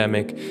 the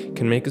pandemic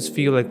can make us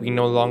feel like we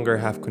no longer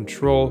have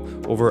control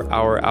over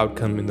our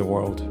outcome in the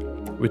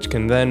world, which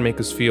can then make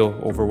us feel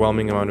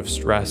overwhelming amount of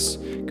stress,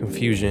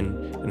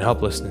 confusion, and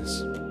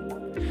helplessness.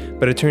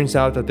 But it turns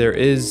out that there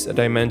is a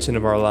dimension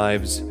of our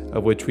lives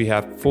of which we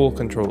have full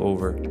control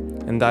over,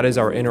 and that is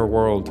our inner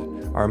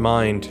world, our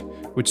mind,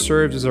 which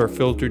serves as our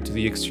filter to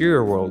the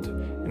exterior world,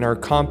 and our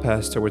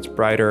compass towards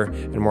brighter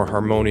and more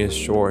harmonious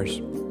shores.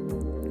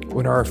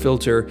 When our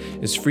filter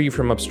is free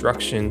from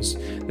obstructions,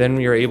 then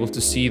we are able to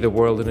see the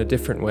world in a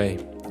different way,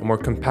 a more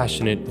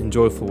compassionate and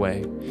joyful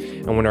way.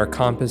 And when our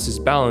compass is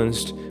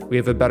balanced, we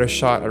have a better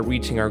shot at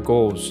reaching our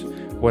goals,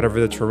 whatever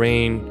the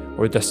terrain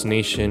or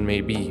destination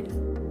may be.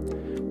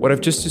 What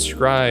I've just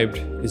described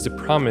is the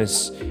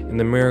promise and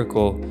the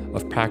miracle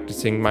of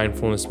practicing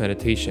mindfulness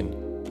meditation.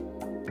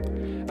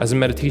 As a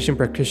meditation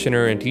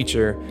practitioner and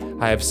teacher,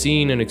 I have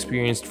seen and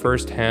experienced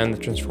firsthand the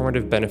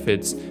transformative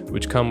benefits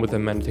which come with a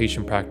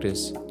meditation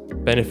practice.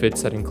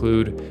 Benefits that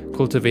include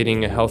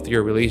cultivating a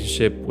healthier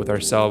relationship with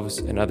ourselves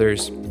and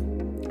others,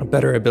 a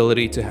better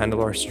ability to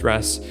handle our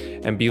stress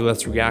and be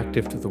less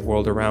reactive to the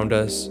world around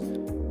us,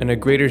 and a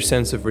greater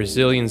sense of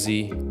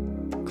resiliency,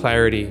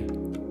 clarity,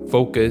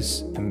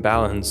 focus, and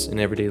balance in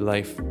everyday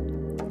life.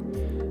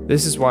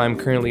 This is why I'm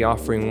currently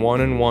offering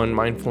one-on-one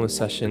mindfulness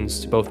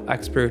sessions to both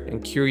expert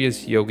and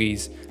curious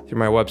yogis through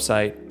my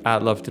website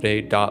at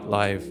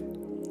lovetoday.live.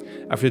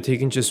 After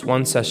taking just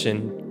one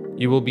session,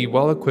 you will be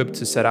well equipped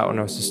to set out on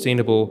a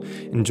sustainable,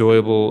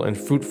 enjoyable, and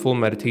fruitful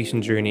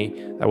meditation journey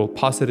that will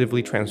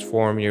positively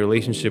transform your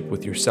relationship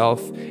with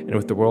yourself and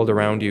with the world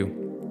around you.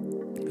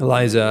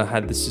 Eliza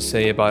had this to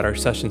say about our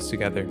sessions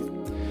together.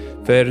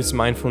 Fer's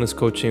mindfulness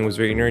coaching was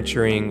very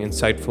nurturing,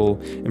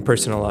 insightful, and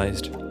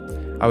personalized.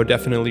 I would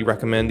definitely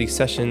recommend these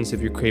sessions if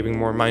you're craving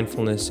more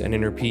mindfulness and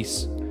inner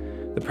peace.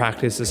 The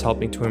practice has helped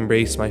me to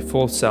embrace my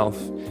full self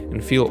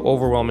and feel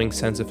overwhelming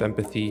sense of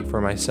empathy for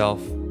myself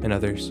and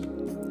others.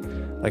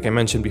 Like I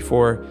mentioned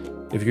before,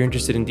 if you're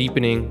interested in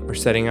deepening or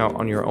setting out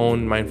on your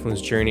own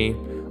mindfulness journey,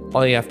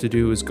 all you have to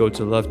do is go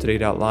to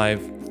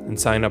lovetoday.live and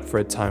sign up for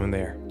a time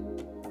there.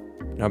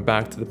 Now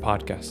back to the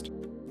podcast.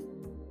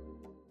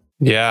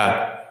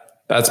 Yeah,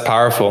 that's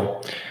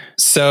powerful.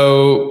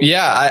 So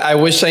yeah, I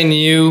wish I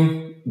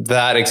knew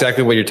that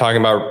exactly what you're talking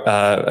about,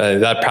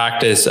 that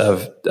practice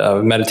of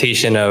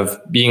meditation, of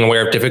being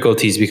aware of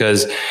difficulties,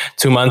 because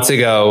 2 months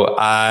ago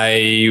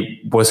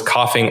I was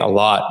coughing a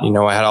lot.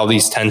 I had all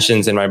these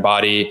tensions in my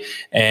body,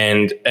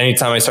 and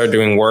anytime I started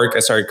doing work, I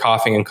started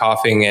coughing,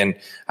 and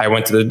I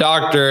went to the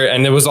doctor,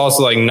 and it was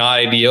also like not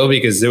ideal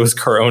because it was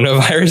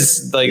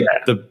coronavirus,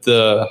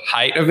 the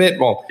height of it.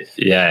 Well,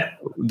 yeah,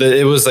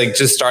 it was like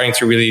just starting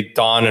to really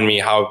dawn on me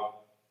how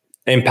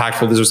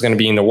impactful this was going to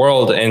be in the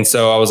world. And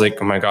so I was like,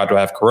 oh my God, do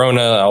I have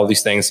corona? All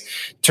these things.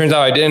 Turns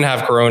out I didn't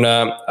have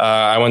corona.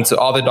 I went to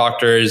all the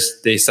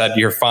doctors. They said,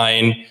 you're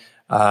fine.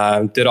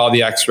 Did all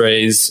the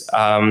x-rays.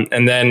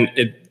 And then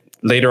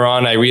later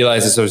on, I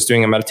realized as I was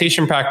doing a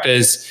meditation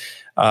practice,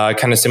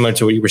 kind of similar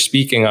to what you were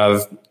speaking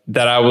of,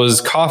 that I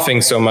was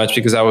coughing so much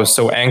because I was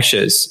so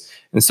anxious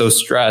and so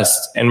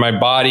stressed, and my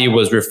body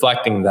was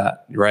reflecting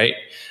that, right?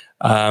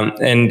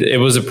 And it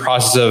was a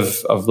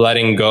process of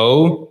letting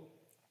go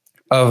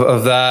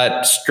of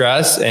that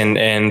stress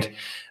and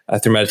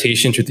through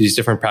meditation, through these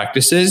different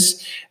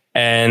practices.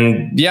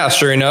 And yeah,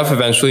 sure enough,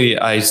 eventually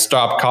I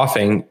stopped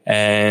coughing,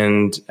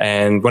 and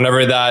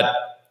whenever that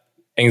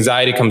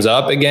anxiety comes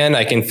up again,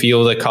 I can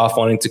feel the cough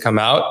wanting to come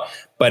out.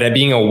 But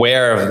being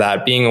aware of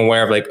that, being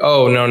aware of like,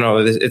 oh, no,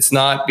 it's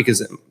not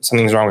because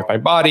something's wrong with my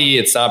body.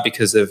 It's not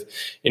because of,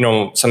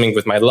 something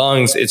with my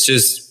lungs. It's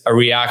just a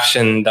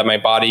reaction that my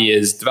body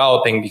is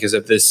developing because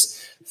of this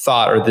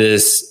thought or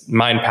this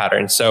mind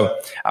pattern. So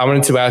I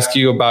wanted to ask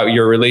you about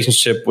your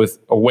relationship with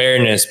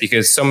awareness,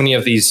 because so many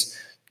of these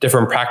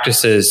different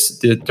practices,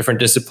 the different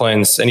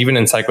disciplines, and even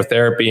in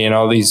psychotherapy and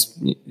all these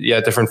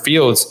different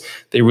fields,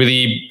 they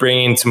really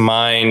bring into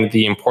mind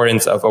the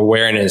importance of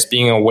awareness,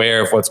 being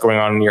aware of what's going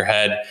on in your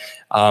head,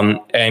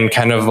 and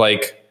kind of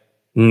like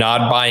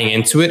not buying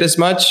into it as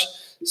much.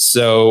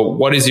 So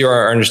what is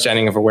your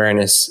understanding of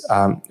awareness?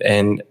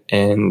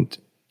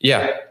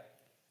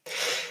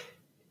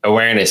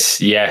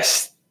 Awareness,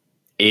 yes.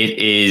 It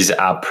is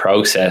a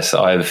process.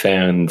 I've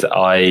found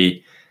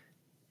I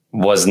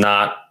was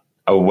not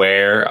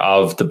aware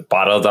of the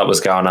battle that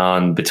was going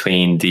on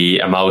between the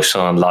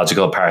emotional and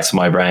logical parts of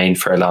my brain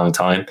for a long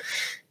time,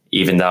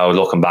 even though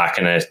looking back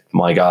on it,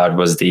 my God,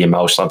 was the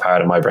emotional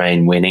part of my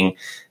brain winning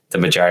the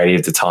majority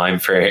of the time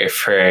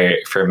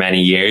for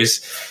many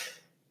years.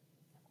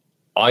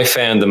 I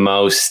found the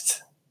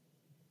most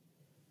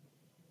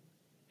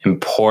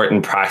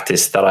important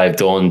practice that I've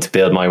done to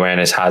build my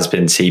awareness has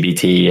been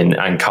CBT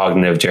and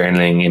cognitive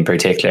journaling in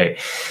particular.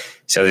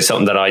 So there's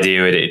something that I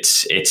do.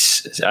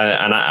 It's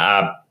an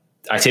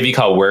activity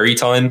called Worry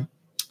Time,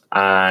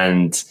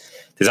 and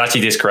there's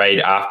actually this great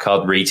app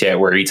called Reach Out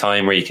Worry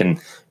Time where you can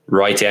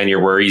write down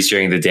your worries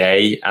during the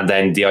day, and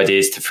then the idea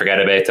is to forget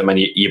about them, and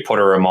you put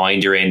a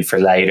reminder in for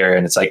later,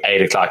 and it's like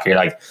 8 o'clock. You're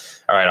like,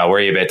 all right, I'll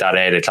worry about that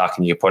at 8 o'clock,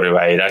 and you put it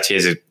away. It actually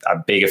has a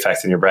big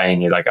effect on your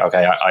brain. You're like,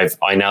 okay,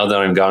 I know that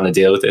I'm going to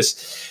deal with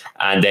this,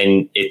 and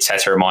then it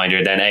sets a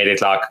reminder. Then 8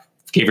 o'clock,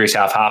 give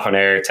yourself half an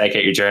hour, take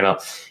out your journal,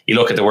 you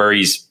look at the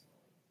worries.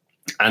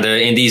 And they're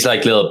in these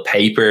like little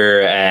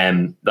paper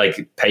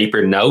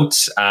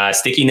notes,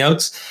 sticky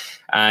notes.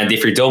 And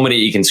if you're done with it,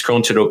 you can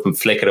scrunch it up and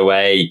flick it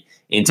away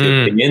into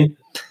a bin.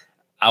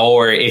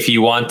 Or if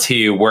you want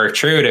to work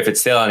through it, if it's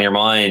still on your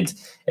mind,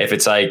 if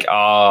it's like,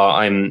 oh,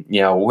 I'm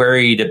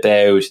worried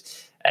about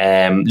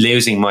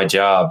losing my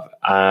job,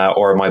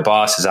 or my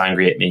boss is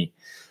angry at me.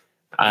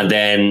 And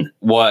then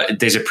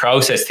there's a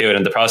process to it.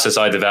 And the process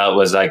I developed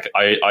was like,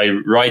 I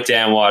write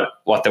down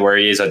what the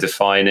worry is, I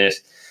define it.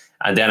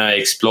 And then I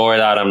explore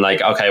that. I'm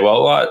like, okay,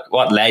 well,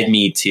 what led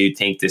me to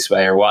think this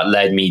way, or what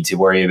led me to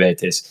worry about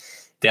this?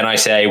 Then I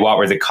say, what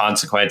were the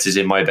consequences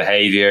in my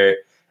behavior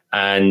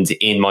and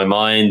in my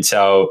mind?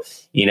 So,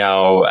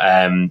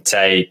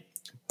 say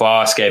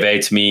boss gave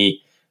out to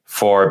me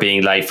for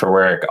being late for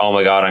work. Oh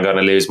my God, I'm going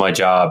to lose my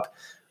job.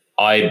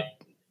 I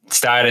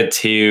started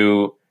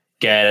to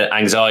get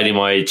anxiety in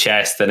my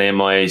chest and in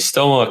my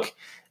stomach.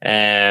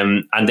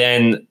 And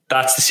then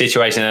that's the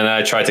situation, and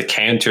I try to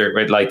counter it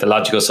with like the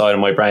logical side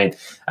of my brain.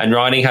 And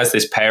writing has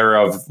this power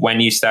of, when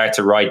you start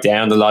to write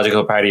down, the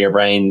logical part of your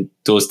brain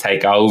does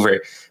take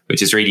over,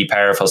 which is really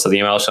powerful. So the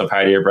emotional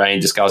part of your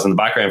brain just goes in the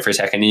background for a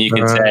second, and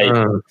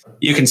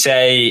you can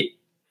say,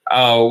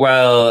 oh,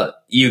 well,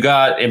 you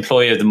got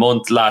employee of the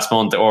month last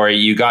month, or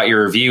you got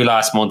your review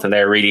last month and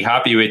they're really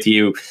happy with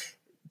you.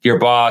 Your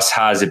boss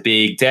has a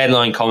big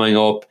deadline coming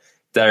up.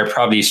 They're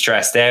probably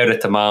stressed out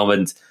at the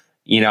moment.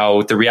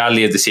 The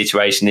reality of the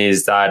situation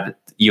is that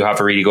you have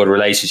a really good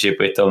relationship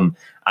with them,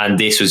 and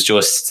this was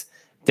just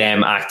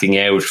them acting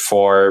out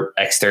for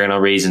external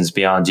reasons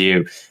beyond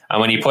you.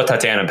 And when you put that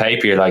down on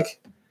paper, you're like,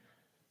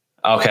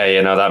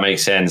 okay, that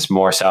makes sense,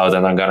 more so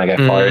than I'm going to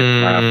get fired.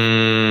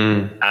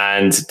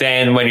 And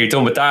then when you're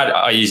done with that,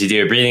 I usually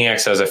do a breathing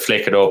exercise. I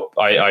flick it up.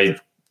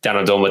 Then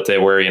I'm done with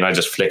the worry, and I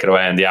just flick it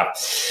away in the app.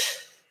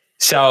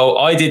 So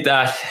I did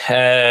that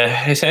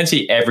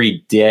essentially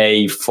every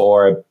day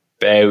for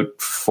about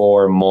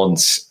 4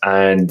 months.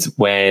 And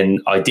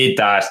when I did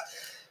that,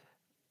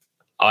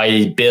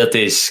 I built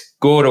this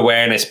good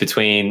awareness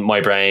between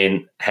my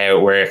brain, how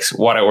it works,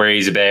 what it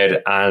worries about,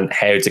 and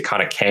how to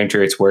kind of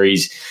counter its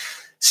worries.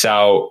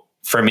 So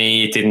for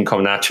me, it didn't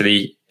come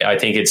naturally. I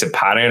think it's a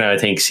pattern. I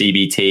think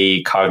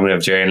CBT,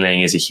 cognitive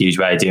journaling, is a huge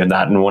way of doing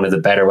that. And one of the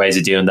better ways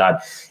of doing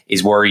that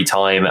is Worry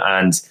Time,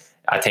 and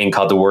a thing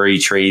called the worry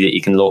tree that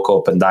you can look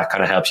up, and that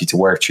kind of helps you to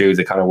work through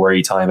the kind of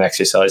Worry Time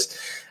exercise.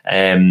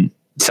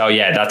 So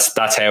yeah,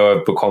 that's how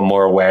I've become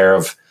more aware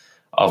of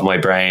my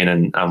brain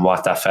and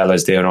what that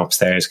fella's doing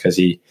upstairs, because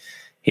he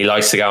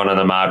likes to go on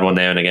a mad one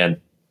now and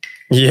again.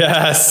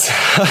 Yes.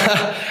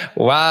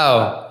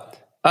 Wow.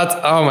 That's,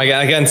 oh my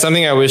God. Again,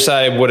 something I wish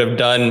I would have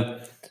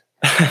done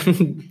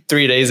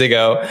 3 days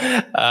ago.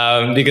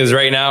 Because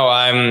right now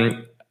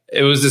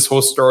it was this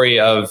whole story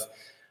of,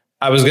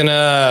 I was going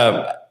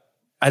to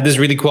I had this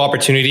really cool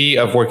opportunity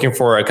of working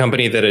for a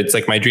company that it's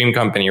like my dream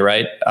company,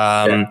 right?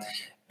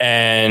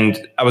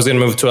 And I was going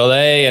to move to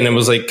LA, and it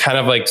was like kind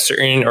of like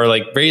certain or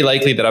like very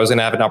likely that I was going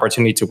to have an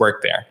opportunity to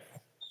work there.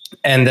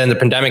 And then the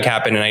pandemic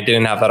happened and I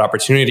didn't have that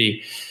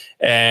opportunity.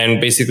 And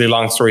basically,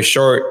 long story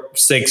short,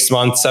 6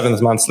 months,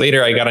 7 months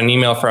later, I got an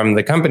email from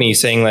the company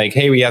saying like,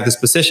 hey, we have this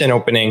position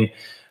opening.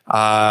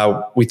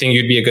 We think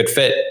you'd be a good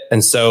fit.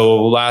 And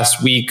so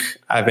last week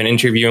I've been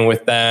interviewing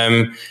with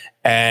them,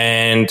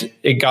 and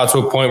it got to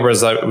a point where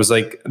it was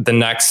like the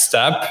next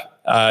step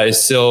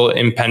is still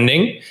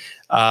impending.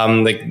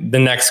 Like the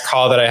next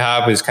call that I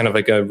have is kind of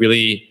like a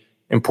really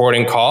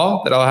important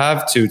call that I'll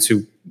have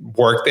to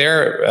work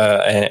there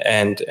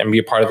and be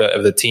a part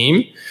of the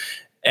team.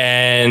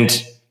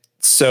 And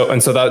so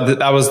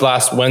that was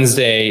last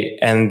Wednesday.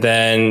 And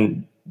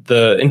then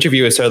the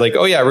interviewer started like,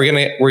 oh yeah,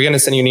 we're gonna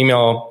send you an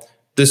email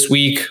this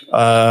week.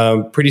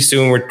 Pretty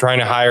soon. We're trying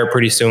to hire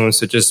pretty soon.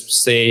 So just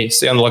stay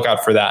on the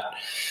lookout for that.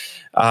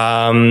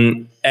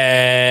 And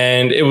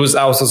I was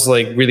just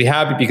like really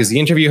happy because the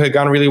interview had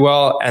gone really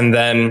well. And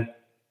then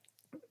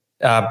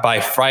by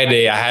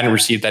Friday, I hadn't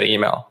received that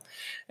email.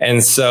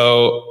 And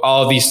so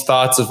all of these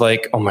thoughts of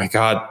like, oh my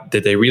God,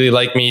 did they really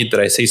like me? Did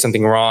I say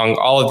something wrong?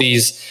 All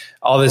this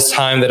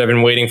time that I've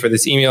been waiting for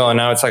this email, and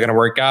now it's not going to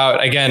work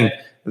out. Again,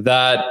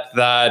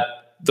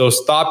 those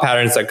thought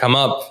patterns that come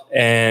up,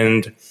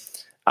 and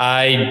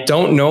I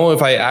don't know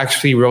if I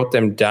actually wrote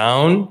them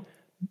down,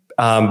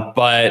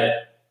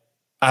 but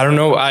I don't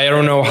know. I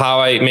don't know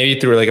how maybe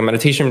through like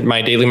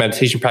my daily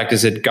meditation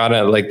practice, it got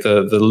like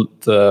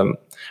the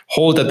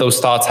hold that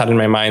those thoughts had in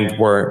my mind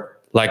were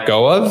let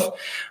go of.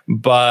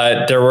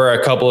 But there were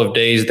a couple of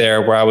days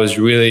there where I was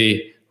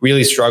really,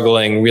 really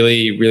struggling,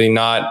 really, really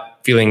not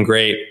feeling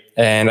great.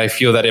 And I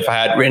feel that if I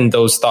had written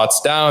those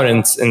thoughts down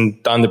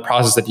and done the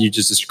process that you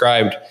just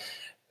described,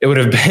 it would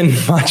have been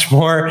much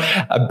more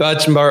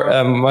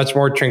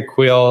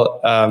tranquil.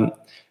 It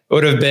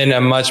would have been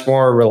a much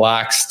more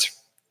relaxed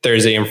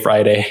Thursday and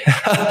Friday.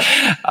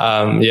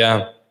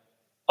 Yeah.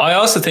 I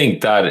also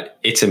think that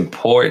it's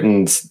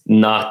important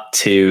not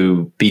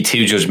to be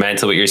too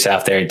judgmental with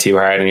yourself there, too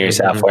hard on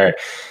yourself, where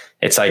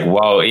it's like,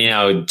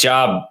 whoa,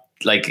 job,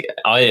 like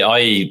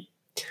I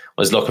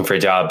was looking for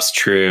jobs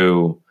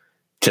through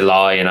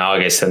July and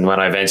August. And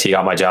when I eventually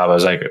got my job, I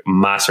was like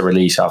massive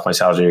release off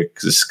myself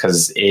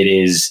because it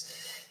is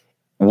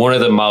one of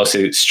the most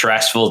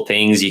stressful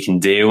things you can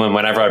do. And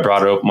whenever I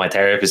brought it up with my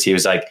therapist, he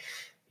was like,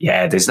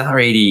 yeah, there's not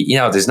really,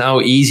 there's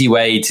no easy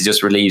way to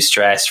just relieve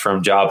stress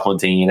from job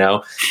hunting,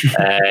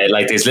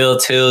 like there's little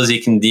tools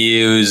you can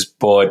use,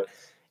 but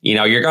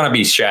you're going to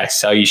be stressed.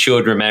 So you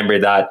should remember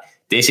that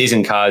this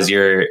isn't because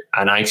you're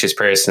an anxious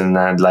person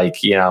and that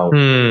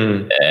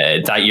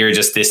you're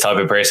just this type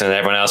of person and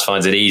everyone else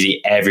finds it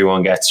easy.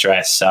 Everyone gets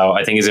stressed. So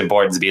I think it's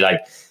important to be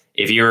like,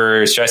 if you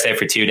were stressed out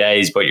for 2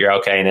 days, but you're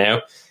okay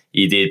now,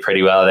 you did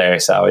pretty well there.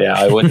 So yeah,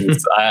 I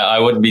wouldn't, I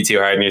wouldn't be too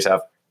hard on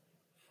yourself.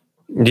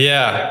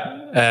 Yeah.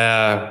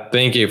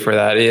 Thank you for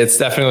that. It's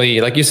definitely,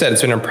 like you said,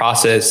 it's been a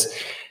process.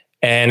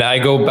 And I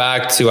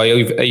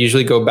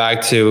usually go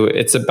back to,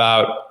 it's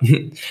about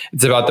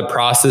the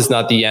process,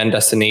 not the end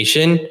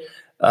destination.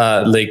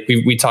 Like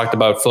we talked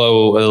about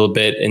flow a little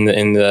bit in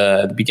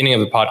the beginning of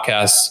the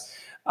podcast.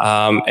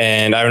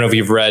 And I don't know if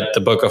you've read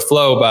the book of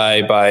Flow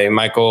by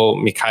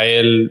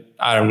Mikhail.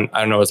 I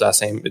don't know his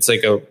last name. It's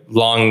like a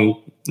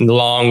long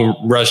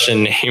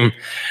Russian name.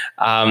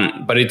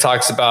 But it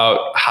talks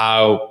about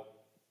how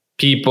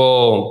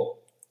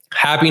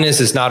happiness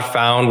is not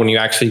found when you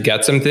actually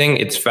get something.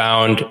 It's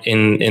found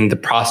in the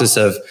process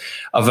of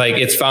like,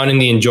 it's found in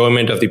the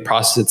enjoyment of the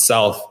process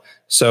itself.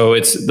 So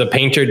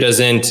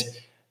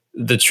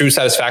the true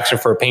satisfaction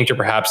for a painter,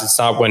 perhaps it's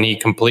not when he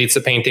completes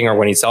the painting or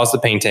when he sells the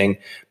painting,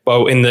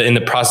 but in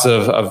the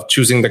process of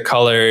choosing the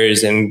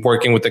colors and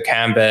working with the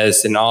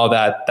canvas and all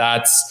that,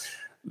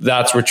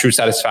 that's where true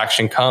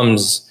satisfaction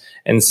comes.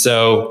 And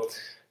so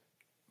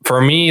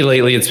for me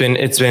lately, it's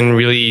been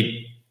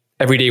really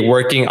every day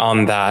working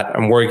on that.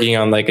 I'm working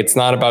on like, it's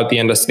not about the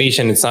end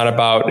destination. It's not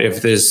about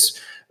if this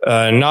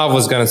novel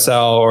is going to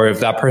sell or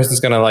if that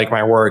person's going to like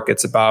my work.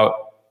 It's about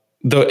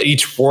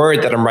each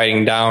word that I'm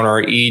writing down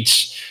or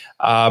each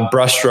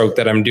brushstroke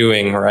that I'm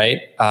doing. Right.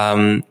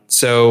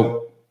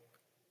 So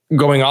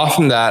going off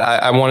from that,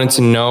 I wanted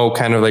to know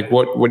kind of like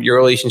what your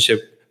relationship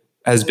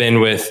has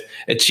been with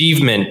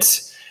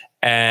achievement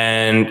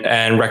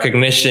and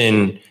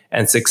recognition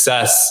and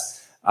success.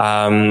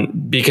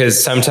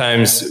 Because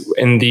sometimes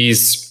in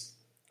these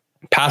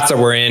paths that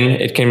we're in,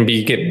 it can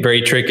get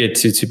very tricky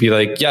to be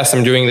like, yes,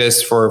 I'm doing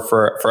this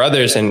for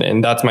others.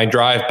 And that's my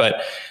drive.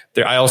 But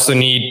I also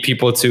need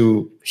people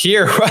to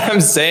hear what I'm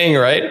saying.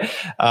 Right.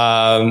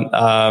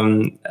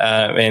 And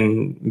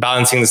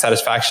balancing the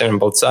satisfaction on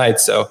both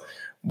sides. So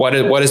what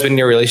has been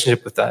your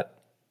relationship with that?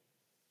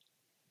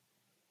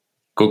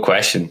 Good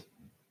question.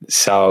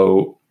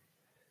 So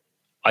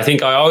I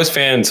think I always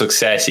found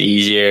success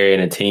easier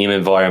in a team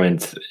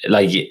environment.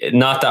 Like,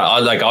 not that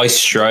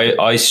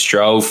I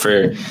strove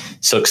for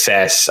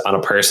success on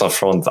a personal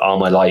front all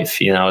my life.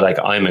 You know, like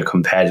I'm a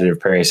competitive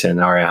person,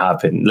 or I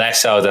have been,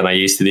 less so than I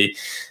used to be.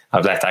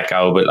 I've let that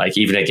go. But like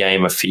even a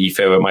game of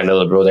FIFA with my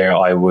little brother,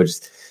 I would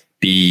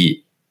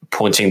be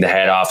punching the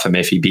head off him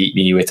if he beat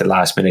me with the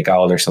last minute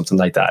goal or something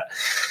like that.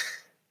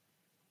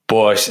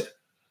 But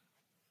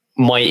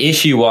my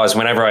issue was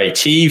whenever I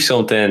achieved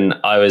something,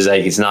 I was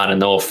like, it's not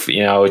enough.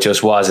 You know, it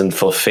just wasn't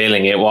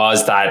fulfilling. It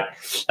was that,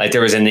 like,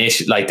 there was an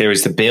issue, like there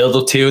was the build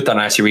up to it that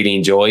I actually really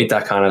enjoyed.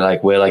 That kind of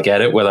like, will I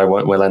get it? Will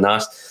I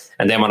not?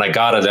 And then when I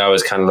got it, I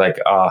was kind of like,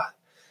 oh,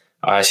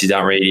 I actually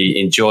don't really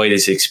enjoy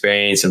this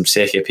experience. I'm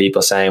sick of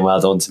people saying well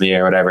done to me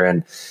or whatever.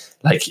 And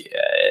like,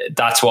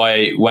 that's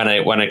why when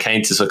it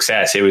came to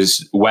success, it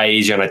was way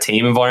easier in a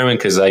team environment,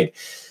 because like,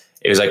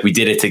 it was like we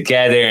did it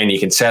together and you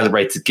can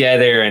celebrate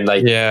together, and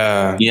like,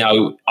 you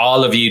know,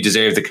 all of you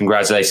deserve the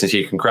congratulations.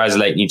 You're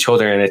congratulating each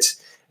other, and it's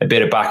a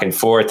bit of back and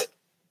forth.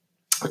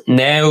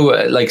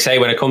 Now, like, say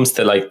when it comes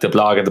to like the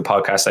blog and the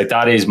podcast, like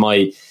that's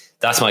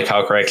my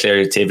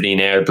co-curricular activity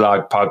now: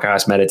 blog,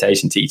 podcast,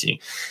 meditation, teaching.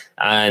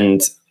 And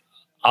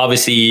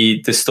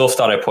obviously the stuff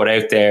that I put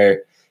out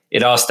there,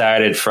 it all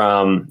started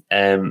from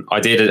I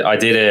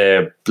did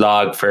a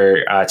blog for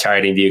a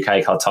charity in the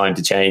UK called Time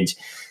to Change.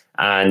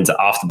 And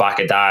off the back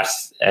of that,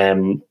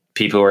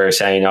 people were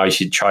saying, oh, you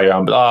should try your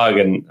own blog.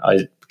 And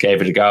I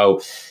gave it a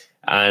go.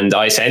 And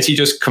I essentially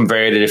just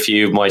converted a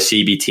few of my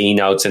CBT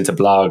notes into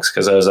blogs,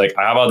 because I was like,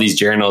 I have all these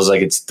journals,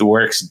 like the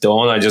work's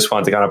done. I just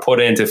want to kind of put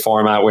it into a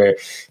format where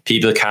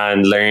people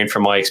can learn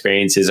from my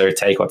experiences or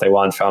take what they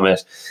want from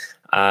it.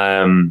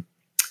 And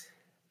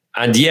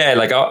yeah,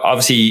 like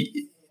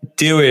obviously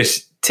do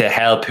it to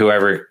help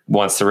whoever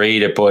wants to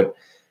read it. But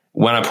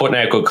when I'm putting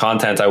out good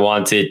content, I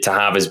want it to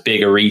have as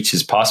big a reach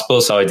as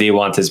possible. So I do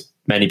want as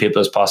many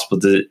people as possible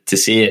to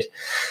see it.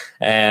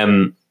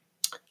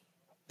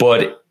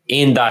 But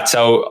in that,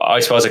 so I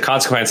suppose a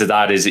consequence of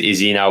that is,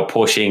 you know,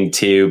 pushing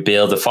to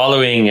build a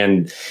following,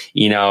 and,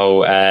 you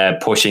know,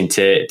 pushing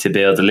to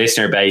build a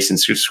listener base and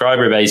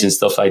subscriber base and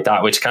stuff like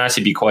that, which can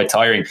actually be quite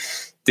tiring.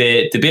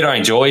 The bit I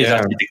enjoy is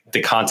actually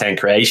the content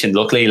creation.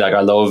 Luckily, like,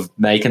 I love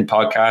making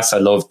podcasts. I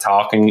love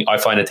talking. I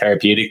find it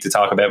therapeutic to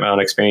talk about my own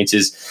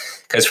experiences,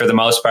 because for the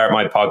most part,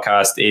 my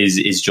podcast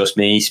is just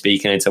me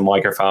speaking into a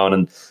microphone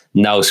and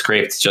no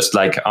script. Just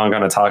like, I'm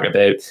going to talk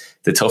about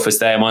the toughest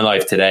day of my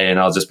life today, and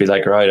I'll just be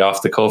like, right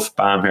off the cuff,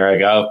 bam, here I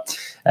go.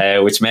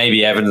 Which may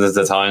be evident at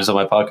the times on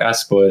my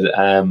podcast, but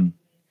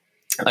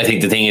I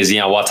think the thing is, you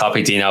know, what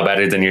topic do you know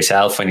better than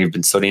yourself when you've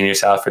been studying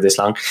yourself for this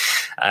long?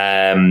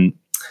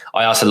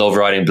 I also love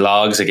writing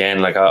blogs. Again,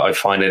 like I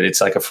find it's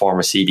like a form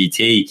of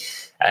CBT.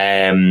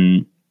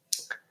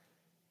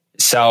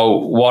 So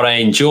what I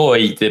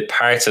enjoy, the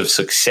parts of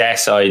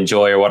success I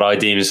enjoy, or what I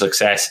deem as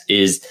success,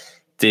 is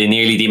the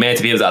amount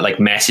of people that like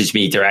message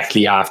me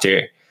directly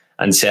after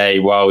and say,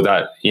 wow,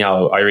 that, you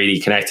know, I really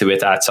connected with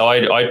that. So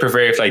I'd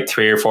prefer if like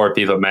 3 or 4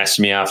 people message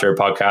me after a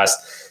podcast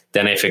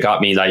than if it got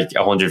me like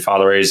 100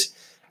 followers.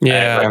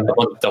 Yeah.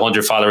 The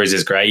 100 followers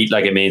is great.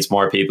 Like, it means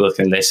more people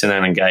can listen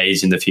and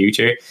engage in the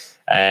future.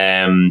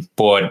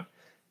 But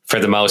for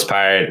the most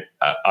part,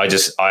 I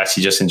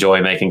actually just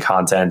enjoy making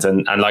content.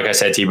 And like I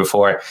said to you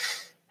before,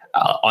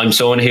 I'm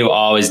someone who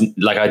always,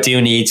 like, I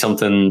do need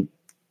something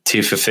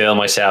to fulfill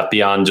myself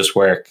beyond just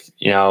work.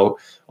 You know,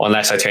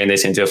 unless I turn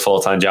this into a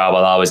full-time job,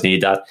 I'll always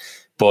need that.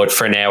 But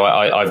for now,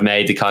 I've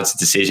made the conscious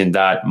decision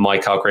that my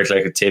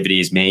co-curricular activity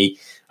is me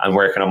and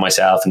working on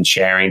myself and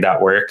sharing that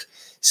work.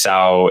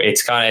 So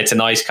it's a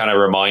nice kind of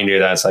reminder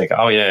that it's like,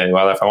 oh yeah,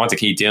 well, if I want to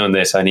keep doing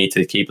this, I need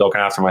to keep looking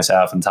after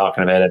myself and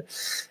talking about it.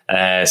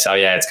 So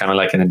yeah, it's kind of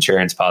like an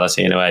insurance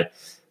policy in a way.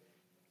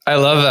 I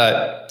love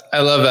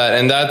that.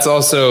 And that's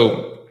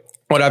also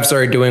what I've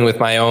started doing with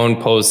my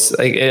own posts.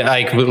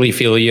 I completely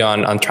feel you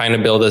on trying to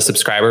build a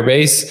subscriber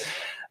base.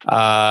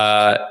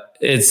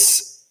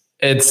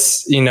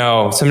 It's, you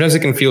know, sometimes it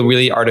can feel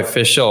really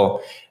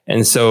artificial.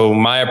 And so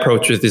my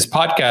approach with this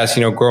podcast,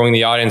 you know, growing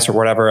the audience or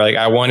whatever, like,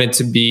 I want it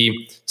to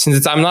be,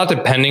 since I'm not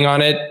depending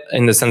on it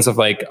in the sense of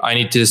like, I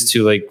need just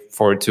to like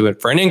forward to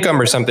it for an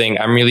income or something.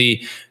 I'm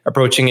really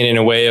approaching it in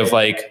a way of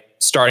like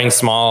starting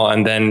small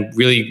and then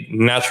really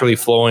naturally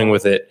flowing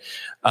with it.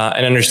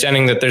 And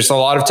understanding that there's a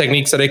lot of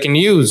techniques that I can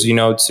use, you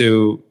know,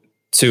 to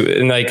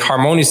and like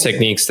harmonious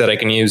techniques that I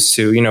can use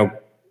to, you know,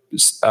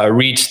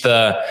 reach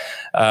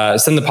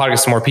send the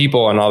podcast to more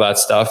people and all that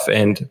stuff.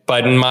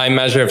 But my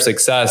measure of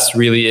success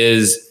really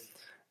is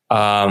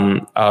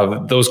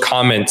of those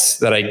comments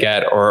that I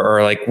get,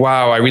 or like,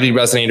 wow, I really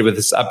resonated with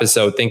this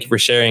episode. Thank you for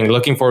sharing.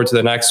 Looking forward to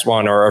the next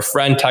one. Or a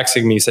friend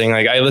texting me saying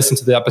like, I listened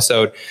to the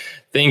episode.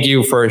 Thank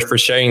you for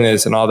sharing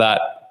this and all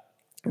that.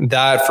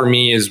 That for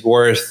me is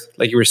worth,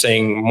 like you were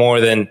saying,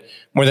 more than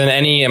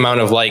any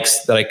amount of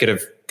likes that I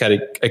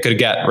could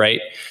get,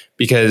 right?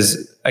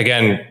 Because we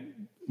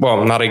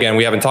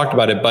haven't talked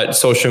about it, but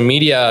social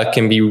media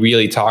can be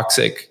really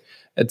toxic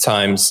at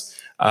times,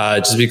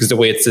 just because the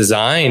way it's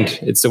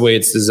designed,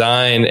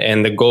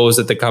 and the goals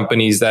that the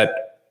companies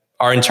that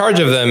are in charge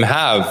of them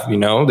have.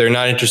 They're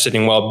not interested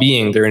in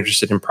well-being; they're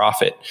interested in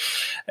profit,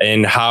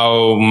 and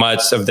how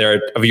much of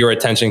your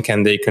attention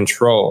can they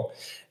control.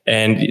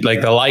 And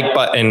like the like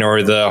button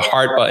or the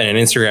heart button in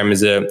Instagram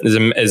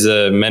is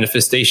a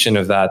manifestation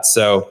of that.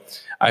 So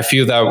I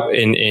feel that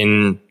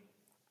in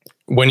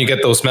when you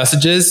get those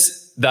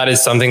messages, that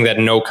is something that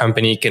no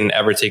company can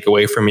ever take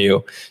away from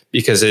you,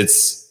 because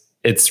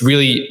it's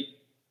really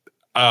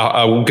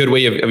a good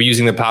way of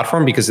using the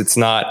platform, because it's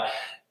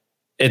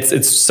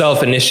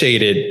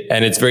self-initiated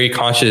and it's very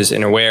conscious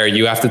and aware.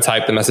 You have to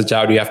type the message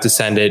out, you have to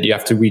send it, you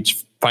have to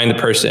find the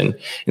person,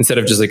 instead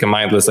of just like a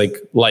mindless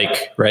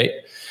right?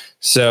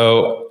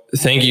 So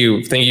thank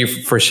you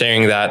for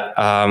sharing that.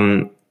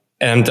 And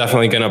I'm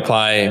definitely going to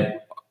apply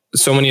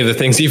so many of the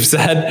things you've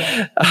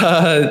said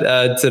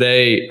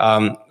today.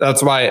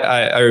 That's why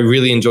I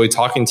really enjoy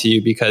talking to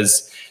you,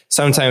 because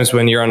sometimes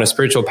when you're on a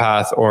spiritual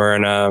path or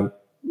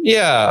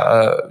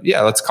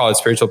let's call it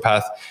spiritual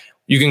path,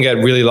 you can get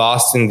really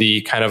lost in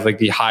the kind of like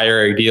the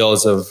higher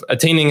ideals of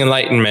attaining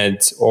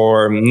enlightenment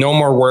or no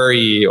more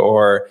worry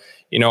or,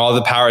 all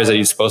the powers that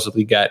you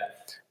supposedly get.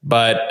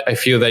 But I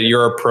feel that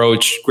your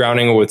approach,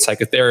 grounding it with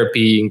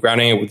psychotherapy and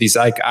grounding it with these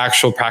like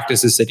actual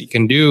practices that you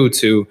can do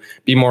to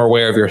be more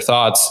aware of your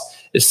thoughts,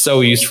 is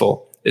so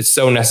useful. It's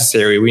so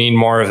necessary. We need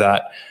more of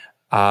that.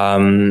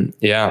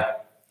 Yeah,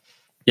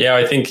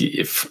 I think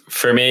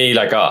for me,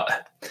 like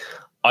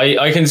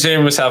I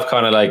consider myself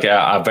kind of like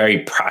a very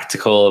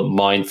practical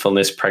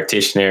mindfulness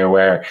practitioner,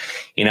 where,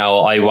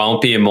 I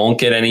won't be a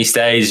monk at any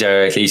stage,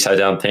 or at least I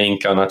don't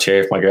think. I'm not sure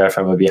if my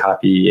girlfriend would be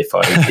happy if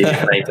I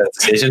did make that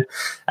decision.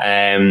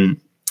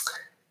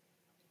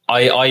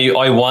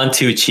 I want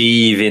to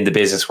achieve in the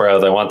business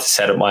world. I want to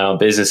set up my own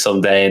business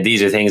someday. And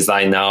these are things that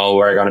I know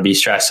are going to be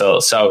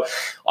stressful. So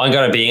I'm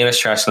going to be in a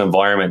stressful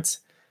environment.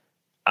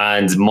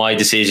 And my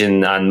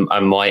decision and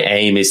my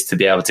aim is to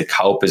be able to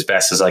cope as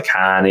best as I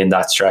can in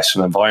that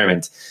stressful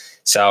environment.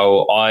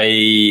 So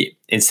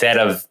instead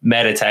of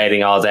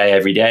meditating all day,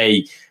 every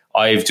day,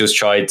 I've just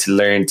tried to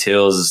learn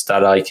tools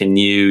that I can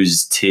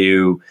use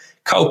to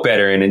cope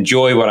better and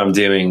enjoy what I'm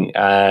doing,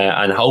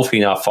 and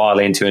hopefully not fall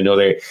into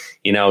another,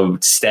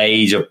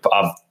 stage of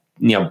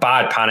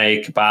bad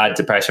panic, bad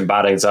depression,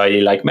 bad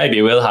anxiety. Like maybe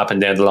it will happen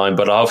down the line,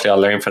 but hopefully I'll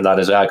learn from that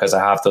as well, because I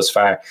have thus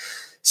far.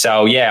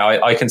 So yeah,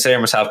 I consider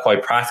myself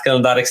quite practical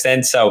in that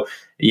extent. So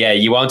yeah,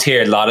 you won't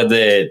hear a lot of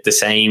the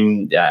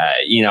same,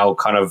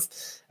 kind of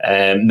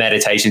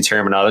meditation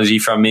terminology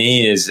from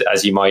me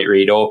as you might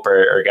read up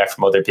or get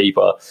from other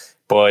people.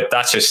 But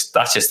that's just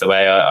the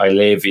way I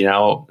live.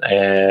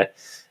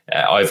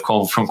 I've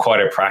come from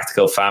quite a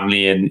practical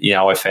family, and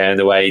I found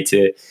a way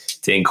to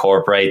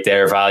incorporate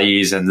their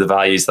values and the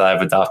values that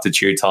I've adopted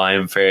through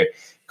time for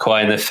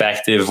quite an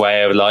effective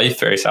way of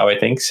life, or so I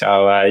think.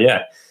 So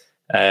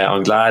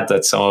I'm glad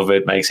that some of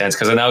it makes sense,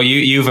 because I know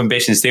you've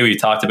ambitions too. We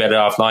talked about it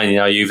offline.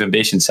 You've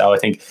ambitions, so I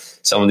think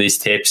some of these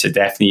tips are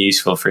definitely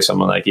useful for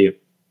someone like you.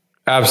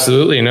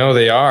 Absolutely, no,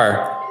 they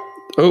are.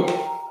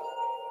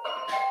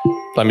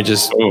 Let me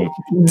just.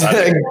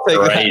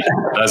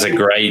 That's a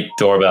great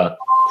doorbell.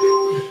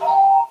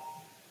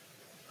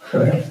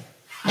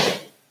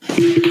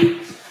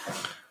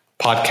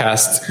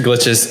 Podcast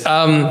glitches.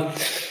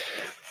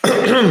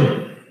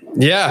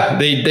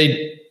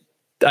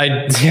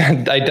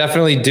 I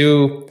definitely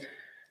do.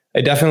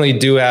 I definitely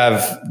do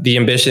have the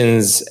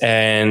ambitions,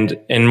 and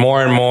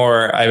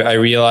more I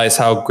realize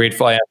how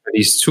grateful I am for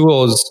these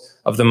tools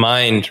of the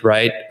mind,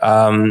 right?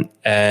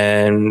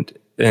 And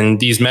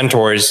these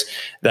mentors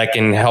that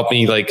can help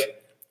me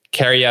like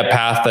carry a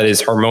path that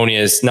is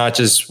harmonious, not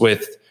just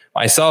with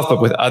myself,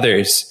 but with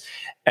others.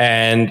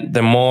 And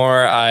the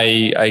more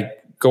I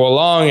go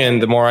along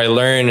and the more I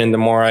learn and the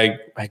more I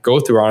go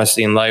through,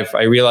 honestly, in life,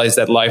 I realize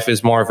that life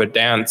is more of a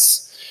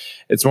dance.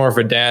 It's more of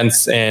a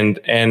dance. And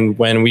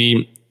when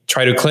we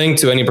try to cling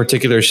to any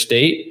particular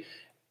state,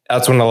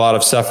 that's when a lot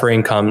of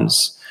suffering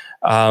comes.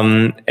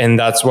 And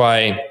that's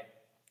why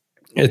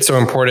it's so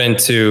important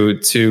to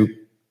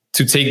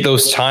take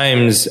those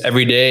times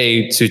every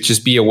day to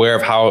just be aware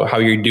of how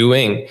you're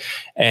doing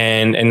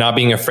and not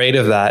being afraid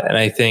of that. And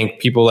I think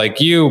people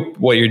like you,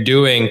 what you're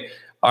doing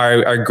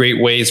are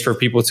great ways for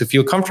people to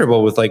feel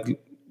comfortable with like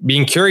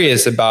being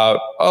curious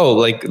about,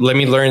 let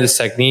me learn this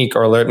technique,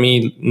 or let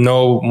me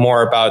know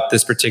more about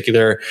this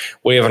particular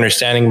way of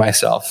understanding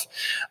myself.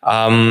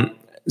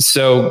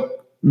 So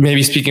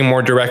maybe speaking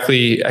more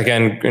directly,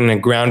 again, in a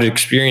grounded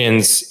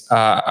experience,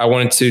 I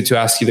wanted to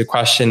ask you the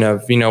question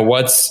of,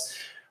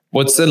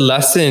 what's the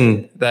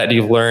lesson that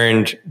you've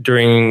learned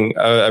during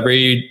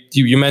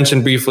you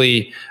mentioned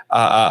briefly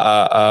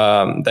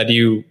that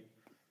you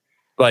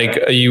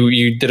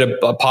did a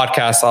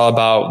podcast all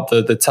about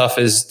the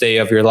toughest day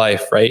of your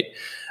life, right?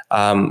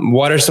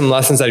 What are some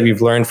lessons that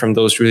you've learned from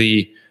those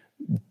really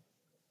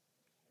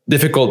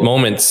difficult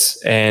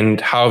moments,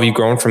 and how have you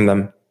grown from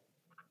them?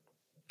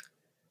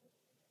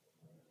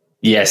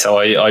 Yeah, so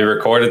I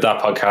recorded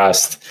that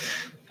podcast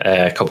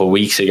a couple of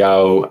weeks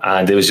ago,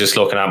 and it was just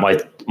looking at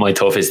my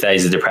toughest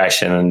days of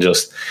depression and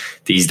just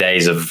these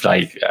days of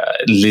like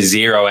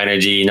zero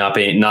energy, not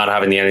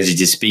having the energy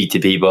to speak to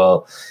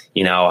people,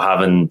 you know,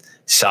 having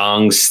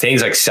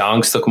things like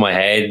songs stuck in my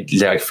head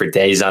like for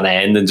days on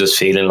end and just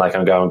feeling like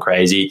I'm going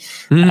crazy.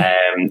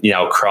 You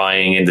know,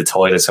 crying in the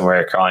toilet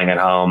somewhere, crying at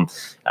home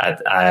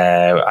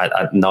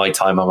at night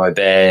time on my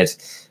bed,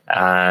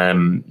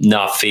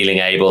 not feeling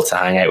able to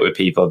hang out with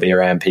people, be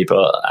around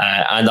people,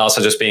 and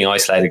also just being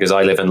isolated because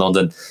I live in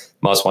London.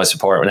 Most of my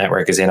support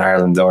network is in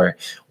Ireland, or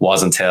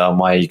was until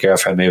my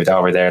girlfriend moved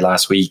over there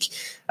last week.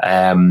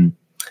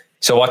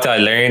 So what did I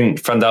learn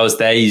from those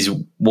days?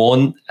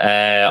 One,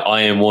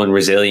 I am one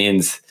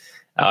resilient.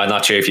 I'm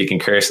not sure if you can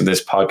curse on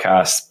this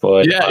podcast,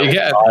 but yeah, you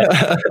can.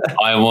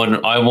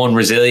 I'm one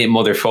resilient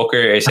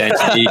motherfucker.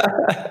 Essentially,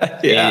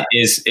 yeah.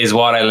 is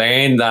what I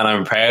learned, and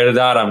I'm proud of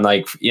that. I'm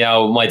like, you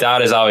know, my dad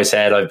has always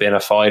said I've been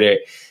a fighter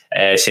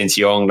since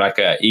young.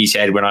 Like he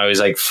said, when I was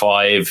like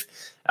 5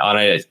 on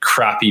a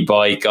crappy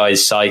bike, I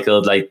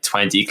cycled like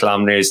 20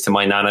 kilometers to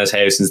my nana's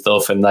house and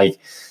stuff, and like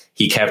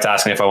he kept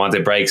asking if I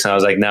wanted breaks, and I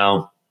was like,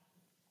 no.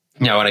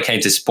 You know, when I came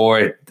to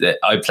sport,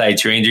 I played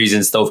through injuries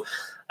and stuff.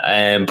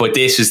 But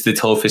this was the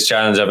toughest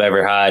challenge I've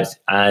ever had.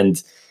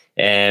 And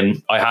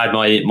I had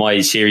my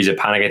series of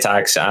panic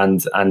attacks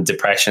and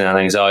depression and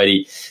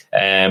anxiety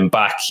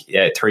back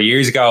 3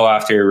 years ago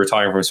after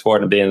retiring from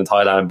sport and being in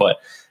Thailand. But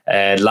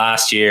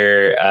last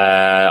year,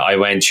 I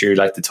went through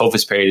like the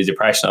toughest period of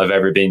depression I've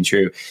ever been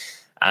through.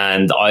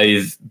 And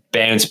I've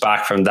bounced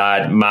back from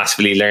that,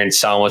 massively learned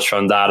so much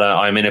from that.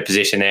 I'm in a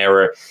position now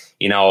where,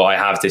 you know, I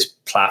have this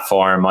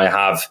platform, I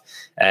have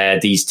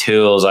these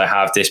tools, I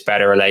have this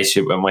better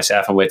relationship with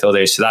myself and with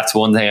others. So that's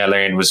one thing I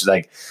learned was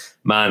like,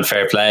 man,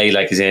 fair play.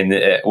 Like, as in,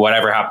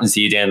 whatever happens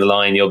to you down the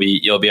line, you'll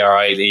be all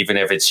right, even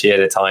if it's shit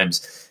at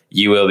times.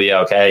 You will be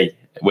okay,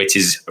 which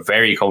is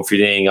very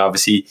comforting.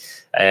 Obviously,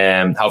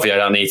 hopefully, I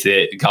don't need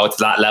to go to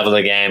that level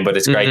again. But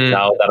it's great to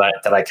know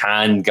that I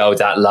can go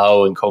that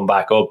low and come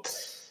back up.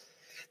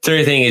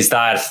 Third thing is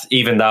that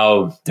even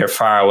though they're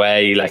far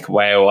away, like,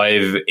 wow, I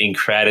have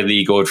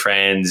incredibly good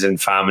friends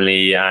and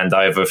family, and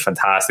I have a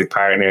fantastic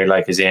partner.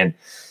 Like, as in,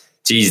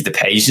 geez, the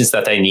patience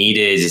that they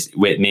needed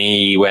with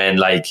me when,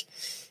 like,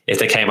 if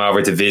they came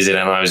over to visit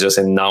and I was just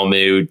in no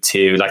mood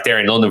to, like, they're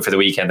in London for the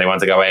weekend, they want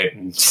to go out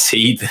and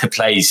see the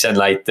place, and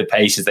like the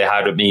patience they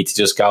had with me to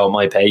just go at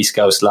my pace,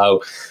 go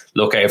slow,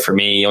 look out for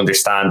me,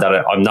 understand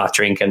that I'm not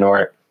drinking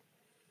or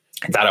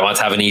that I want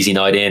to have an easy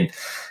night in.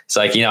 It's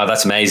like, you know,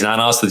 that's amazing.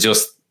 And also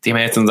just the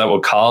amount of them that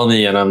would call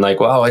me, and I'm like,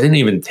 wow, I didn't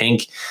even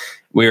think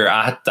we were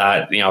at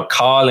that, you know,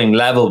 calling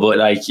level. But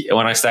like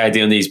when I started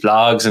doing these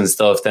blogs and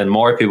stuff, then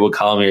more people would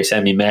call me or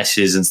send me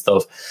messages and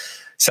stuff.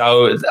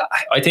 So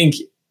I think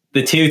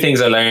the two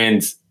things I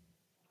learned,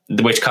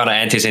 which kind of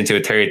enters into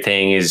a third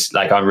thing, is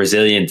like, I'm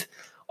resilient.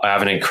 I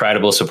have an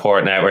incredible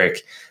support network.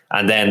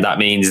 And then that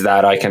means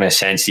that I can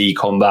essentially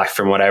come back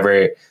from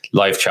whatever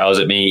life throws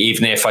at me,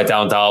 even if I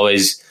don't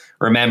always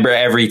remember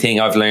everything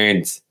I've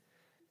learned.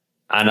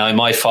 And I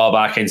might fall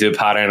back into a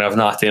pattern of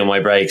not doing my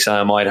breaks, and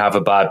I might have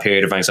a bad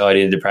period of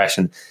anxiety and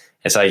depression.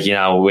 It's like, you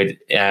know, with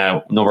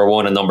number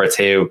one and number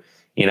two,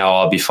 you know,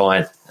 I'll be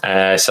fine.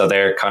 So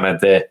they're kind of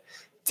the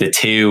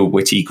two,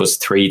 which equals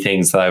three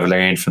things that I've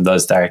learned from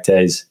those dark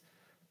days.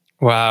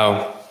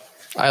 Wow.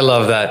 I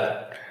love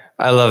that.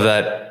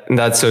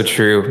 That's so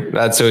true.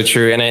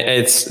 And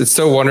it's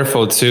so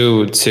wonderful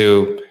too,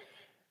 to,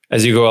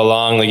 as you go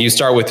along, like you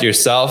start with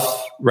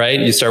yourself, right?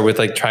 You start with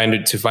like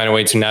trying to find a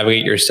way to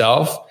navigate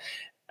yourself.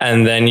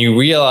 And then you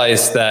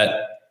realize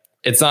that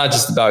it's not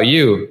just about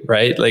you,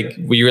 right? Like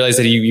we realize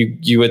that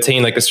you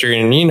attain like a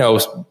certain, you know,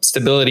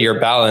 stability or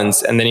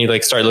balance. And then you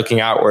like start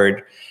looking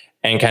outward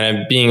and kind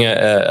of being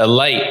a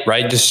light,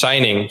 right? Just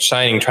shining,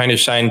 trying to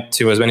shine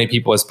to as many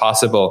people as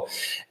possible.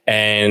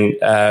 And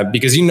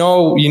because you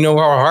know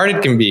how hard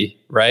it can be,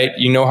 right?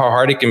 You know how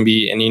hard it can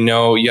be. And you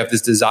know, you have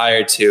this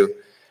desire to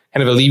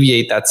kind of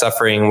alleviate that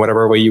suffering in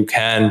whatever way you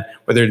can,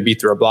 whether it be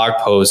through a blog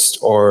post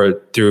or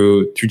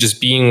through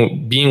just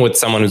being with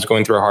someone who's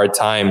going through a hard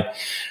time.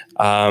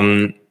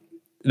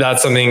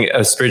 That's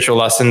a spiritual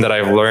lesson that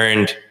I've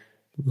learned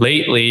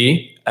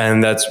lately,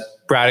 and that's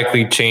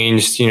radically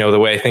changed, you know, the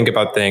way I think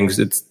about things.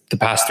 It's the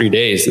past 3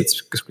 days. It's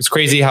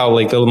crazy how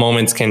like little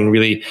moments can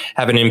really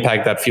have an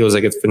impact that feels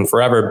like it's been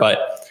forever.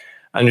 But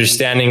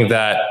understanding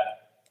that,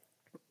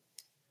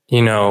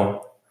 you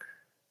know,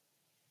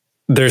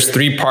 there's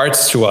three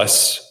parts to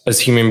us as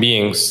human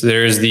beings.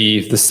 There's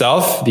the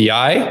self, the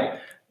I,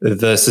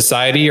 the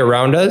society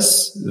around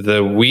us,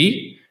 the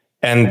we,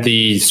 and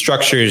the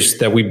structures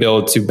that we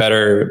build to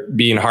better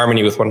be in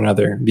harmony with one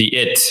another, the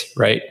it,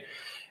 right?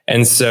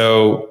 And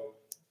so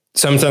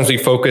sometimes we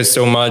focus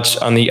so much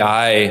on the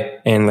I,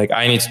 and like,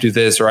 I need to do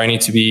this, or I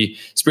need to be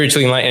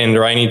spiritually enlightened,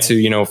 or I need to,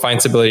 you know, find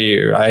stability,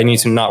 or I need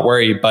to not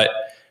worry. But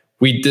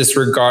we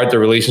disregard the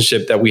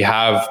relationship that we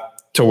have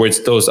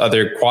towards those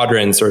other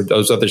quadrants or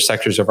those other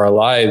sectors of our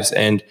lives.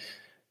 And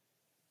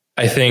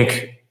I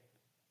think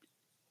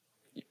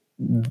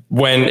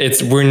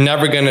we're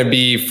never going to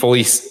be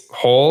fully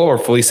whole or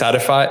fully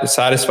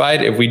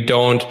satisfied if we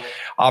don't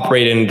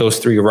operate in those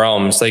three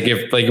realms. Like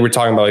like we're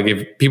talking about, like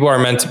if people are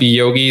meant to be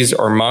yogis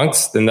or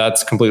monks, then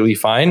that's completely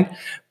fine.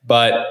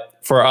 But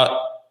for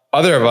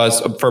other of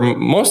us, for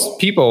most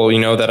people,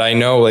 that I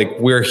know, like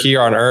we're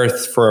here on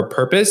earth for a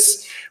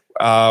purpose.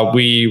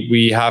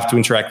 We have to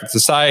interact with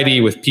society,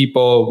 with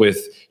people, with,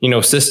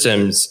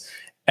 systems,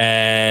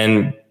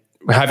 and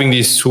having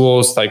these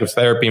tools like with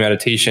therapy,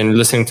 meditation,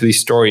 listening to these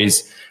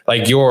stories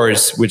like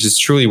yours, which is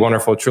truly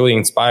wonderful, truly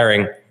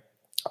inspiring,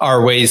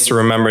 are ways to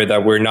remember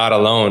that we're not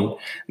alone,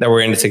 that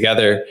we're in it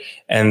together,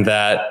 and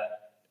that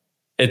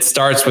it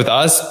starts with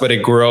us, but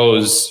it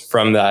grows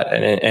from that,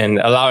 and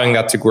allowing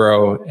that to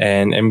grow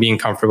and being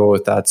comfortable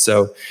with that.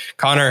 So,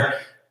 Conor,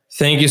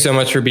 thank you so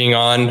much for being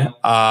on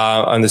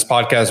this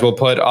podcast. We'll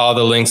put all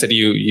the links that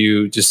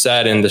you just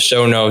said in the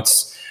show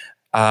notes.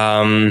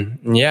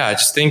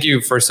 Just thank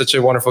you for such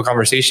a wonderful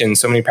conversation.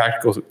 So many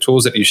practical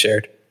tools that you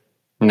shared.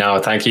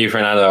 No, thank you,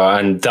 Fernando.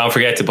 And don't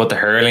forget to put the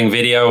hurling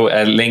video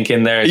link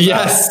in there.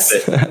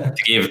 Yes. To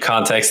give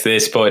context to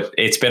this, but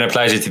it's been a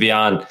pleasure to be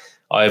on.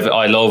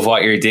 I love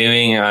what you're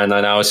doing, and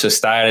I know it's just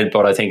started,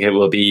 but I think it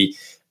will be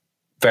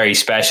very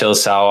special.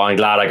 So I'm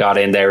glad I got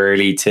in there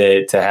early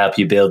to help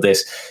you build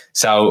this.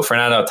 So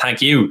Fernando,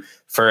 thank you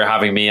for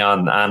having me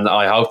on, and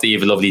I hope that you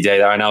have a lovely day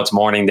there. I know it's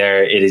morning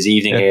there, it is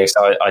evening here,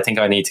 so I think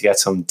I need to get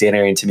some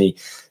dinner into me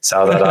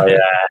so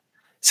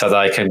that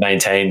I can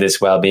maintain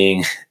this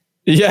well-being.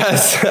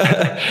 Yes.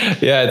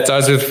 Yeah, it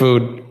starts with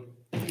food.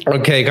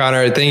 Okay,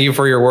 Conor, thank you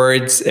for your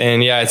words.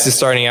 And yeah, it's just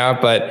starting out,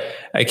 but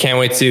I can't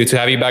wait to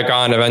have you back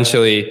on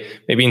eventually,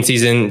 maybe in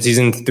season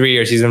 3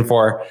 or season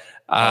 4.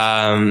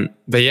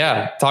 But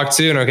yeah, talk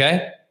soon.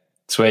 Okay.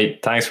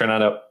 Sweet. Thanks,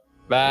 Fernando.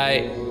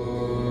 Bye.